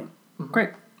same thing. Great.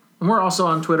 And we're also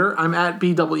on Twitter. I'm at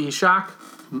BWEShock.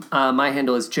 My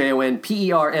handle is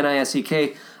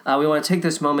JONPERNISEK. We want to take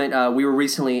this moment. We were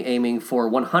recently aiming for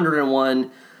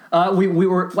 101. We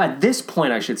were, at this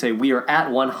point, I should say, we are at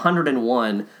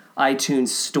 101 iTunes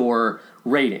Store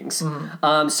ratings.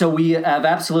 So we have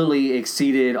absolutely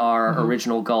exceeded our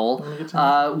original goal.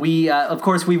 We, of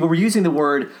course, we were using the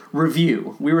word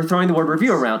review. We were throwing the word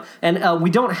review around. And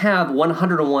we don't have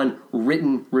 101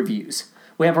 written reviews.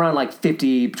 We have around like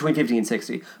between 50 and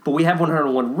 60. But we have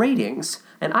 101 ratings,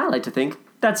 and I like to think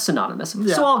that's synonymous.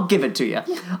 Yeah. So I'll give it to you.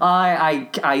 I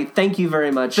thank you very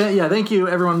much. Thank you,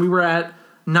 everyone. We were at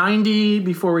 90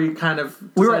 before we kind of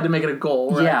decided to make it a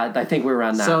goal. Right? Yeah, I think we're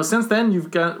around that. So since then, we've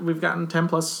gotten 10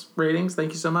 plus ratings.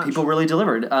 Thank you so much. People really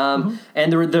delivered. And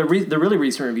the really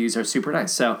recent reviews are super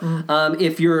nice. So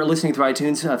if you're listening through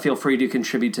iTunes, feel free to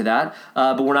contribute to that.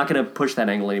 But we're not going to push that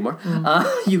angle anymore.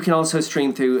 You can also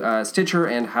stream through Stitcher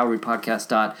and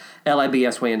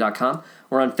howrepodcast.libswn.com.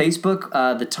 We're on Facebook,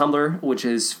 the Tumblr, which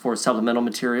is for supplemental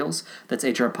materials. That's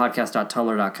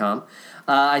hrpodcast.tumblr.com.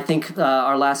 I think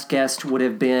our last guest would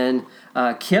have been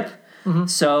Kip.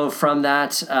 So from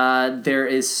that, there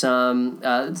is some,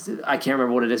 I can't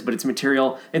remember what it is, but it's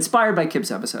material inspired by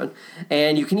Kip's episode.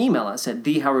 And you can email us at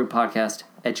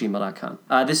thehowrepodcast@gmail.com.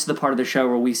 This is the part of the show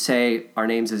where we say our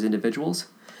names as individuals.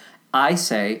 I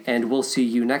say, and we'll see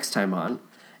you next time on.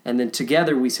 And then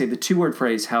together we say the 2-word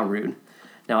phrase, how rude.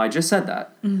 Now, I just said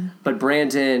that, but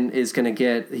Brandon is going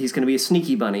to he's going to be a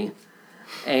sneaky bunny,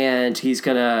 and he's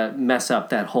going to mess up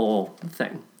that whole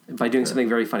thing by doing something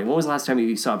very funny. When was the last time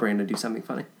you saw Brandon do something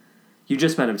funny? You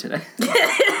just met him today.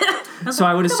 So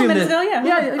I would assume that... Ago, yeah.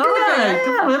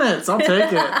 Couple minutes. I'll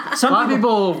take it. A lot of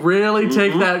people really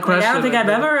take that question. I don't think I've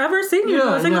ever seen you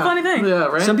do a single funny thing. Yeah,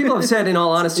 right? Some people have said, in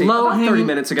all honesty, about 30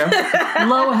 minutes ago.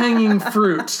 Low-hanging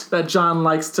fruit that John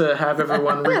likes to have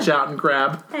everyone reach out and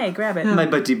grab. Hey, grab it. My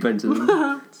buddy Brenton.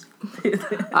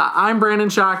 I'm Brandon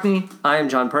Shockney. I am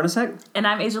John Pernisek. And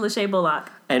I'm Aasia LaShay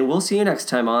Bullock. And we'll see you next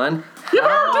time on...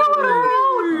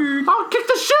 I'll kick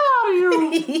the shit out of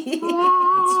you!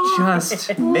 It's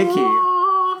just Mickey.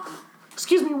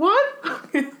 Excuse me, what?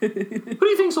 Who do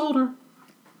you think's older?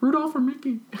 Rudolph or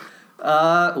Mickey?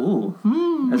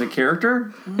 As a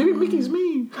character? Maybe Mickey's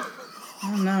me. I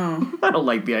don't know. I don't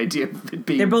like the idea of it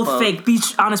being They're both fun. fake. Be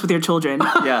honest with your children.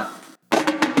 Yeah.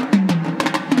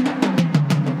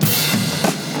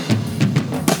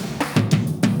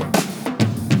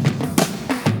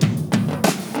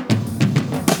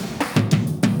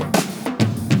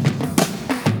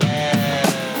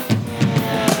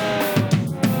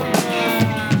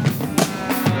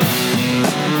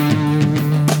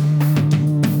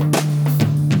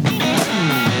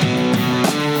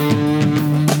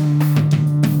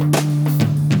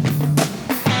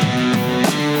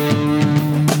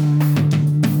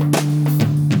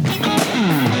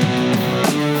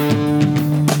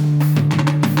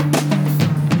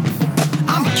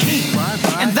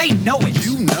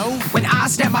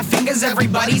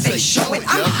 everybody, they show it.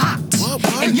 I'm hot,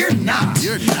 and you're not.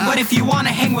 But if you wanna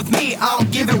hang with me, I'll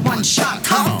give it one shot.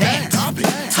 Top that, top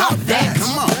that.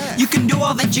 Come on. You can do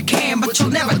all that you can, but you'll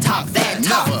never top that.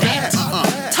 Top that,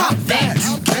 top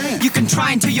that. You can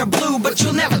try until you're blue, but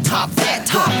you'll never top that.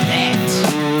 Top that.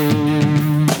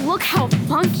 Look how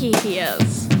funky he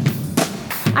is.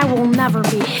 I will never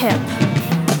be hip.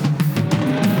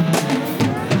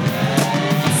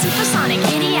 Supersonic,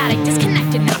 idiotic,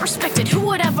 disconnected, not respected. Who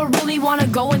would ever really want to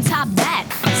go and top that?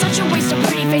 Such a waste of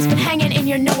pretty face, been hanging in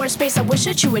your nowhere space. I wish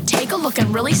that you would take a look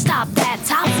and really stop that.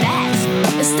 Top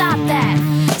that. Stop that.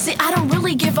 See, I don't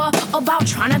really give a about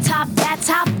trying to top that.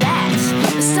 Top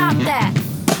that. Stop that.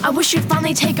 I wish you'd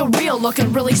finally take a real look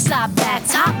and really stop that.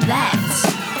 Top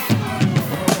that.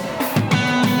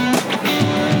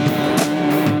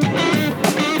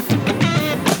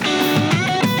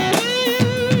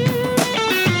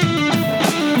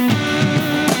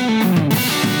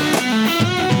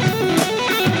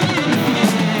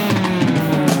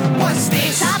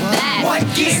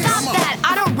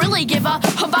 Give up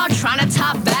about trying to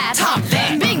top that. Top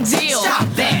that. Big deal. Stop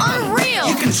that. Unreal.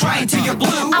 You can try until you're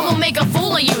blue. I will make a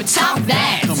fool of you. Top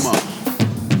that. Come on.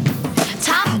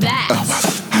 Top that.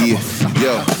 Yeah,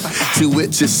 yo. To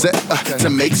it just set to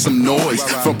make some noise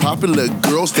from popular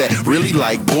girls that really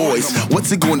like boys.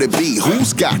 What's it gonna be?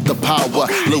 Who's got the power?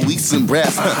 Luis and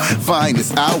Raph,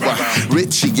 finest hour.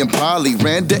 Richie and Polly,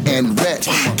 Randa and Rhett,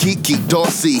 Kiki,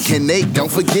 Dorsey, and Nate.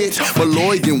 Don't forget,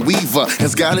 Malloy and Weaver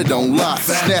has got it on lock.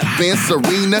 Snap and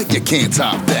Serena, you can't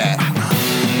top that.